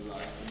resurrection and the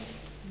life.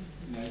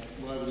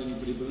 Why would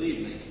anybody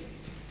believe me?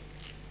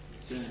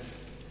 It's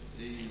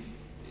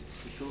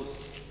because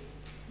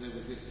there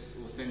was this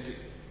authentic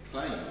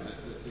claim that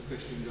the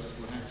Christian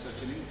gospel had such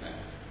an impact.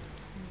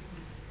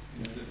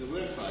 There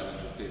were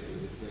 500 people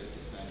who were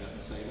to stand up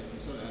and say, look,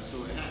 I'm sorry, I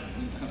saw it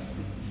happen.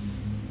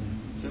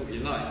 Say what you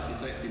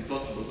like, it's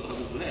impossible, but I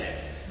was there.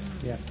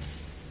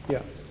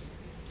 Yeah.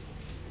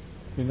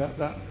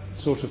 That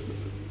sort of,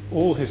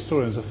 all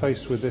historians are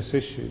faced with this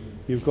issue.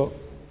 You've got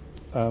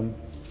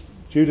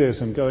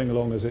Judaism going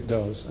along as it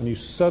does, and you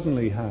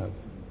suddenly have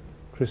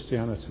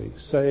Christianity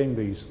saying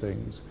these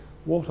things.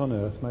 What on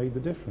earth made the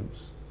difference?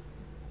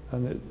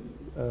 And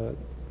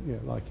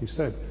like you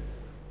said,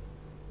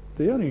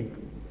 the only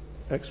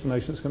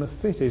explanation that's going to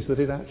fit is that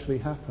it actually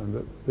happened,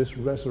 that this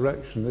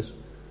resurrection, this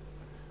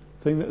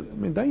thing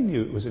that, they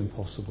knew it was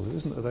impossible. It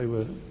isn't that they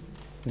were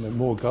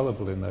more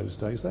gullible in those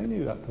days. They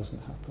knew that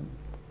doesn't happen.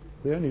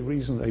 The only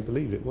reason they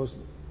believed it was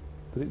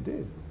that it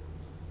did.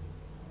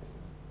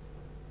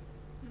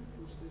 And of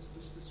course, there's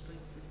just the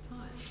strength of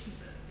time, isn't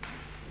there?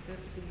 If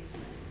everything is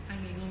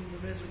hanging on the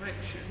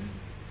resurrection,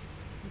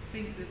 you'd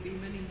think there'd be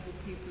many more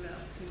people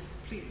out to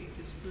completely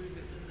disprove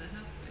it than there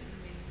have been.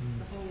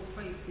 The whole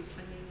faith is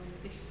hanging on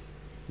this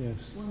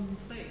one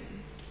thing.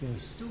 Yes.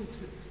 It still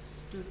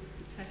stood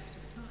the test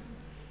of time.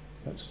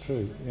 That's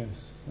true, yes,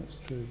 that's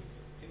true.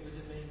 It would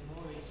have been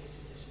more easy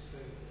to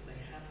disprove if they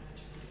hadn't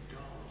put a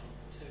guard on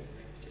the tomb.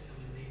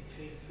 The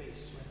three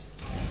priests went to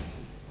Pilate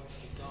and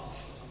pointed a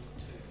guard on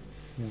the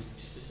tomb.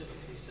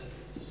 Specifically said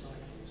that the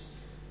disciples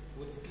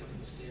wouldn't come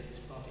and steal his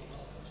body.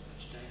 Not that there was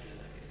much danger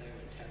there because they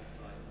were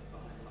terrified and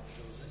behind locked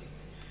doors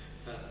anyway.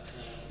 But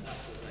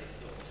that's what they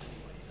thought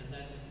anyway. And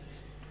then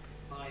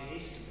by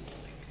Easter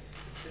morning,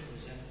 the tomb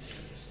was empty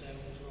and the stone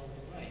was rolled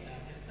away.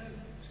 Now, if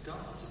those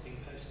guards had been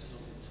posted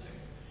on the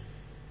tomb,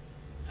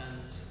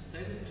 and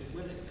they wouldn't have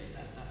willingly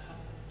let that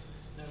happen.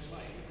 No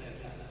way would they have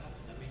let that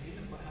happen. You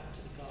look what happened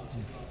to the guards who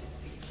guarded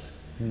Peter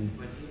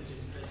when he was in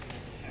prison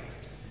under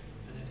Herod,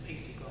 and then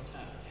Peter got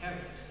out.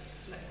 Herod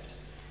flipped.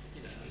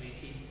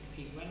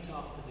 He went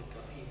after the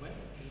guy.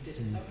 He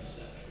did a thorough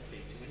search for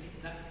Peter. When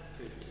that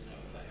proved to no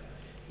avail,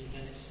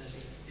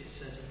 it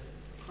said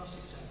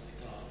cross-examined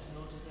the guards in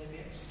order they be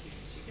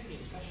executed. So you get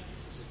the impression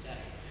this is a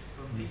day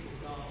when people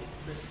guarded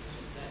prisoners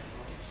with dead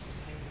bodies to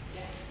pay them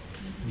death.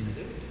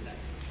 They wouldn't do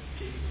that.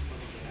 Jesus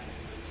probably get out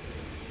of the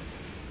tomb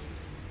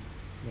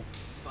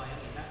by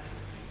any natural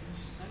means,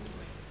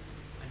 anyway.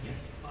 And yet,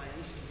 by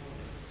Easter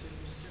morning, the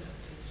tomb was still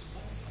empty,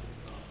 despite the fact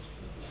the guards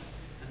were there.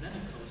 And then,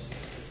 of course, you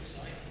have the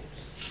disciples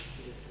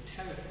who were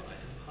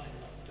terrified and behind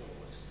locked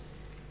doors.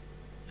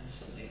 And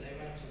suddenly they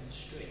were out on the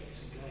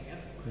streets and going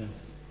everywhere.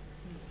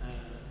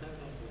 No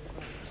longer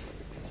afraid, so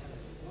they could tell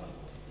the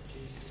world that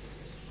Jesus is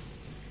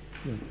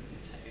risen.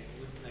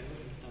 They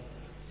wouldn't have done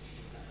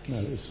that. No,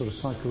 it's sort of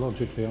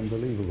psychologically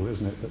unbelievable,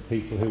 isn't it, that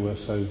people who were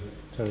so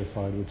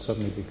terrified would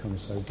suddenly become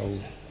so bold.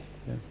 Exactly.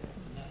 And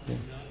that, in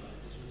my mind,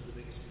 is one of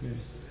the biggest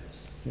proofs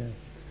there is.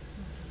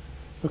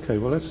 Okay,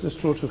 well, let's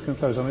draw to a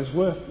conclusion. It's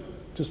worth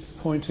just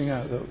pointing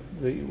out that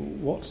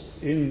what's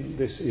in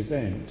this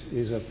event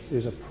is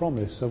a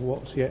promise of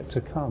what's yet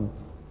to come.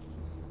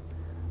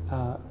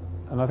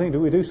 And I think that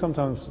we do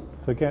sometimes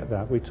forget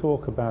that. We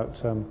talk about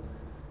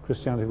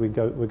Christianity,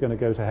 we're going to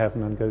go to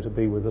heaven and go to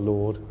be with the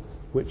Lord,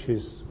 which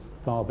is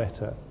far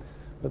better.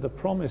 But the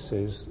promise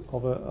is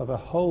of a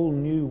whole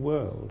new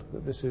world,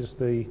 that this is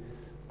the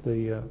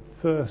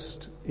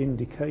first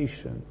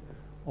indication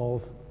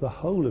of the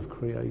whole of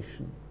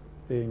creation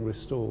being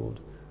restored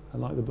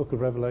And like the book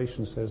of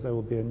Revelation says, there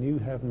will be a new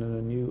heaven and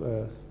a new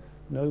earth.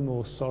 No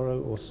more sorrow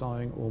or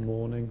sighing or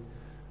mourning.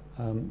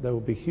 There will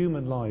be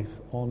human life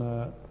on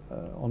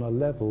a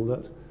level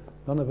that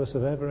none of us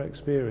have ever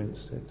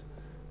experienced it.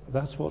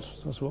 That's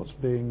what's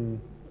being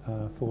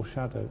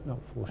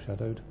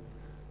foreshadowed.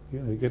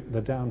 You get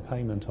the down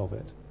payment of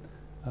it.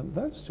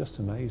 That's just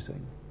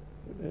amazing.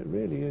 It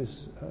really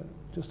is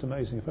just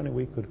amazing. If only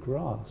we could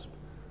grasp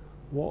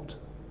what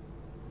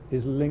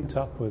is linked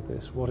up with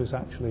this, what is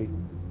actually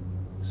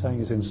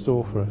saying is in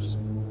store for us.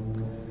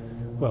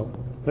 Well,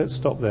 let's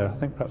stop there. I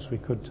think perhaps we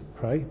could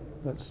pray.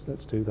 Let's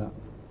do that.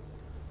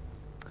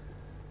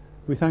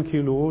 We thank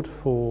you, Lord,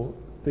 for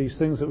these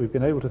things that we've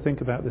been able to think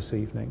about this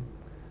evening.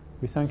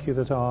 We thank you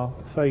that our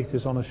faith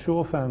is on a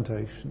sure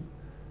foundation,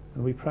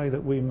 and we pray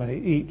that we may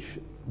each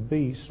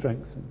be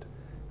strengthened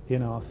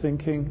in our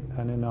thinking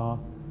and in our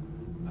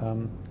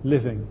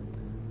living.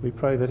 We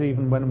pray that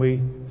even when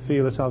we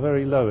feel at our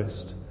very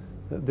lowest,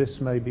 that this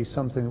may be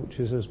something which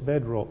is as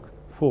bedrock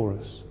for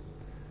us.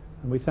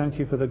 And we thank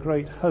you for the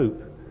great hope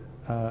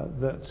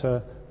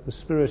that the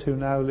Spirit who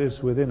now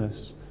lives within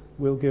us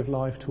will give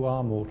life to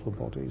our mortal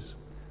bodies.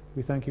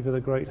 We thank you for the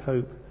great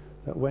hope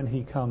that when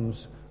he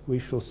comes we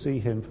shall see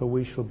him, for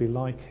we shall be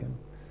like him.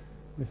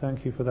 We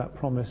thank you for that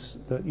promise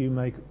that you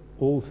make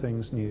all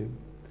things new.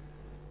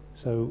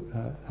 So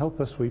help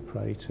us, we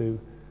pray, to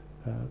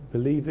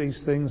believe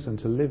these things and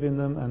to live in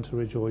them and to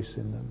rejoice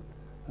in them.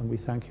 And we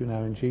thank you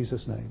now in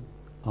Jesus' name.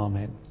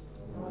 Amen.